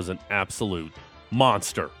was an absolute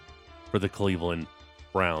monster for the Cleveland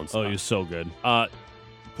Browns. Oh, he was so good.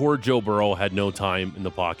 Poor Joe Burrow had no time in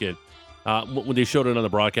the pocket. When they showed it on the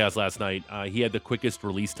broadcast last night, he had the quickest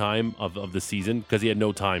release time of the season because he had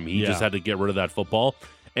no time. He just had to get rid of that football.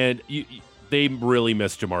 And they really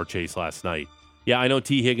missed Jamar Chase last night. Yeah, I know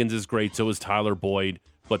T. Higgins is great, so is Tyler Boyd.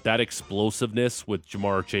 But that explosiveness with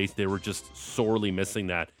Jamar Chase, they were just sorely missing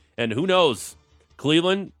that. And who knows?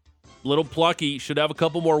 Cleveland, little plucky, should have a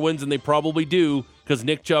couple more wins than they probably do because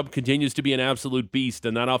Nick Chubb continues to be an absolute beast,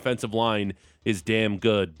 and that offensive line is damn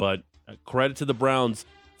good. But credit to the Browns.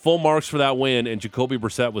 Full marks for that win, and Jacoby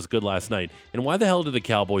Brissett was good last night. And why the hell did the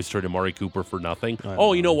Cowboys trade Amari Cooper for nothing?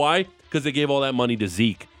 Oh, you know why? Because they gave all that money to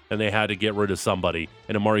Zeke, and they had to get rid of somebody.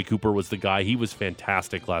 And Amari Cooper was the guy. He was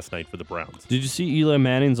fantastic last night for the Browns. Did you see Eli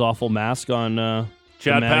Manning's awful mask on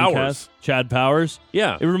Chad Powers? Chad Powers?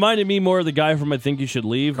 Yeah. It reminded me more of the guy from I Think You Should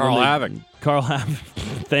Leave. Carl Havoc. Carl Havoc.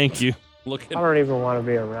 Thank you. I don't even want to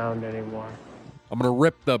be around anymore. I'm going to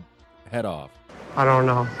rip the head off. I don't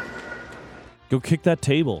know. Go kick that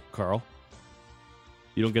table, Carl.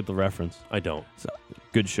 You don't get the reference. I don't. It's a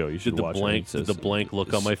good show. You should watch it. Did the blank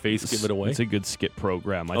look on my face give it away? It's a good skit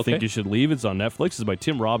program. I Think You Should Leave. It's on Netflix. It's by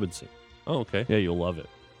Tim Robinson. Oh, okay. Yeah, you'll love it.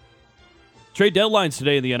 Trade deadlines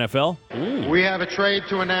today in the NFL. We have a trade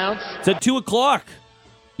to announce. It's at 2 o'clock.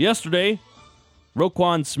 Yesterday,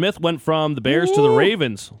 Roquan Smith went from the Bears to the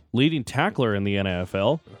Ravens, leading tackler in the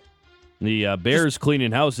NFL. The Bears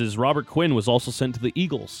cleaning houses. Robert Quinn was also sent to the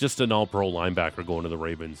Eagles. Just an all-pro linebacker going to the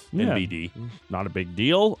Ravens. NBD. Not a big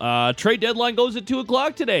deal. Trade deadline goes at 2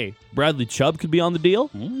 o'clock today. Bradley Chubb could be on the deal.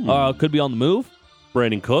 Could be on the move.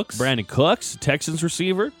 Brandon Cooks, Texans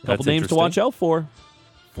receiver. Couple names to watch out for.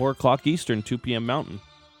 4 o'clock Eastern, 2 p.m. Mountain.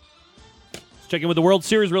 Let's check in with the World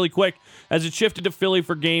Series really quick as it shifted to Philly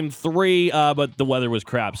for Game 3, but the weather was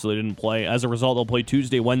crap, so they didn't play. As a result, they'll play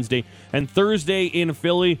Tuesday, Wednesday, and Thursday in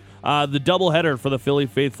Philly. The doubleheader for the Philly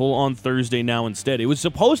faithful on Thursday now instead. It was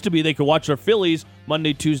supposed to be they could watch their Phillies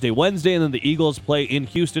Monday, Tuesday, Wednesday, and then the Eagles play in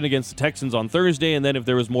Houston against the Texans on Thursday, and then if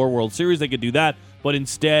there was more World Series, they could do that. But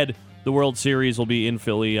instead, the World Series will be in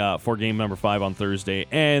Philly for game number 5 on Thursday,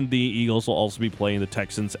 and the Eagles will also be playing the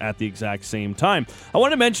Texans at the exact same time. I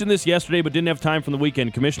wanted to mention this yesterday, but didn't have time from the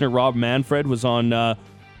weekend. Commissioner Rob Manfred was on Mad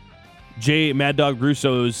Dog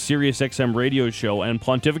Russo's SiriusXM radio show and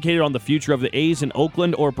pontificated on the future of the A's in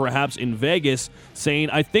Oakland or perhaps in Vegas, saying,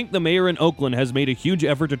 I think the mayor in Oakland has made a huge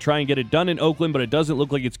effort to try and get it done in Oakland, but it doesn't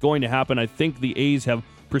look like it's going to happen. I think the A's have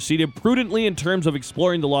proceeded prudently in terms of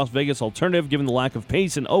exploring the Las Vegas alternative, given the lack of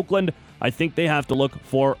pace in Oakland. I think they have to look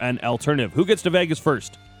for an alternative. Who gets to Vegas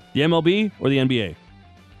first? The MLB or the NBA?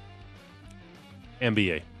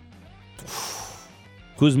 NBA.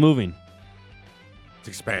 Who's moving? It's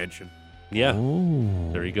expansion. Yeah.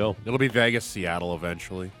 Ooh. There you go. It'll be Vegas, Seattle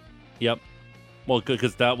eventually. Yep. Well,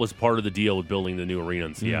 because that was part of the deal with building the new arena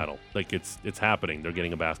in Seattle. Like, it's happening. They're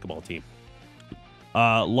getting a basketball team.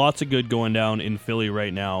 Lots of good going down in Philly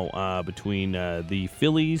right now between the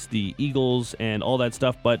Phillies, the Eagles, and all that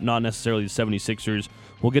stuff, but not necessarily the 76ers.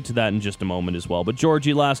 We'll get to that in just a moment as well. But,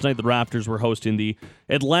 Georgie, last night the Raptors were hosting the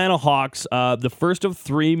Atlanta Hawks, the first of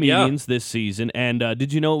 3 meetings this season. And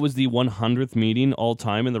did you know it was the 100th meeting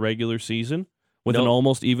all-time in the regular season? With an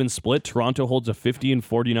almost even split, Toronto holds a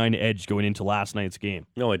 50-49 edge going into last night's game.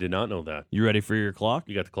 No, I did not know that. You ready for your clock?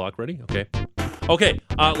 You got the clock ready? Okay,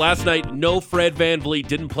 last night, no Fred VanVleet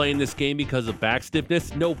didn't play in this game because of back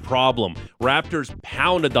stiffness. No problem. Raptors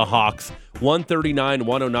pounded the Hawks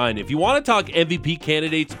 139-109. If you want to talk MVP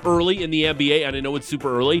candidates early in the NBA, and I know it's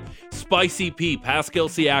super early, Spicy P, Pascal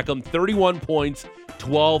Siakam, 31 points,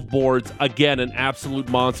 12 boards. Again, an absolute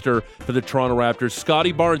monster for the Toronto Raptors.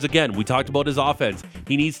 Scotty Barnes, again, we talked about his offense.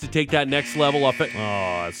 He needs to take that next level up. Oh,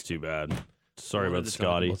 that's too bad. Sorry about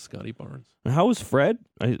Scotty. Scotty Barnes. How was Fred?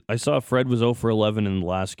 I saw Fred was 0 for 11 in the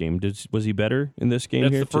last game. Was he better in this game?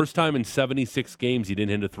 That's here the first time in 76 games he didn't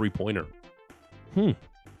hit a three-pointer.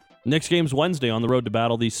 Next game's Wednesday on the road to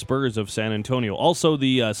battle the Spurs of San Antonio. Also,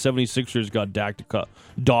 the 76ers got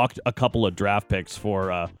docked a couple of draft picks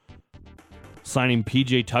for signing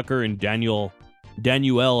P.J. Tucker and Daniel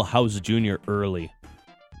House Jr. early.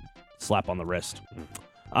 Slap on the wrist.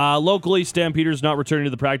 Locally, Stampeders not returning to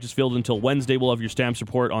the practice field until Wednesday. We'll have your Stamps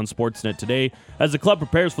report on Sportsnet today as the club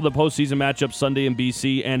prepares for the postseason matchup Sunday in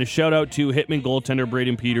BC. And a shout-out to Hitman goaltender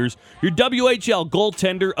Braden Peters, your WHL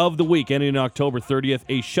goaltender of the week, ending on October 30th.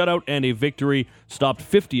 A shutout and a victory stopped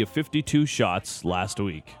 50 of 52 shots last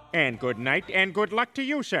week. And good night and good luck to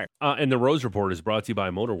you, sir. And the Rose Report is brought to you by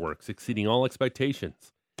Motorworks, exceeding all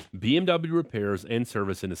expectations. BMW repairs and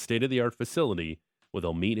service in a state-of-the-art facility where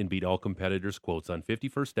they'll meet and beat all competitors' quotes on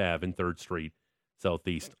 51st Ave and 3rd Street,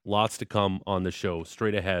 Southeast. Lots to come on the show.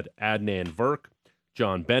 Straight ahead, Adnan Virk,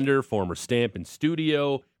 John Bender, former Stamp in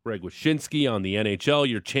studio, Greg Wyshynski on the NHL,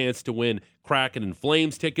 your chance to win Kraken and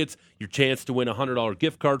Flames tickets, your chance to win a $100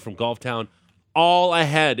 gift card from Golf Town. All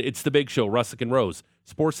ahead. It's the Big Show, Russick and Rose.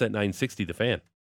 Sportsnet 960, The Fan.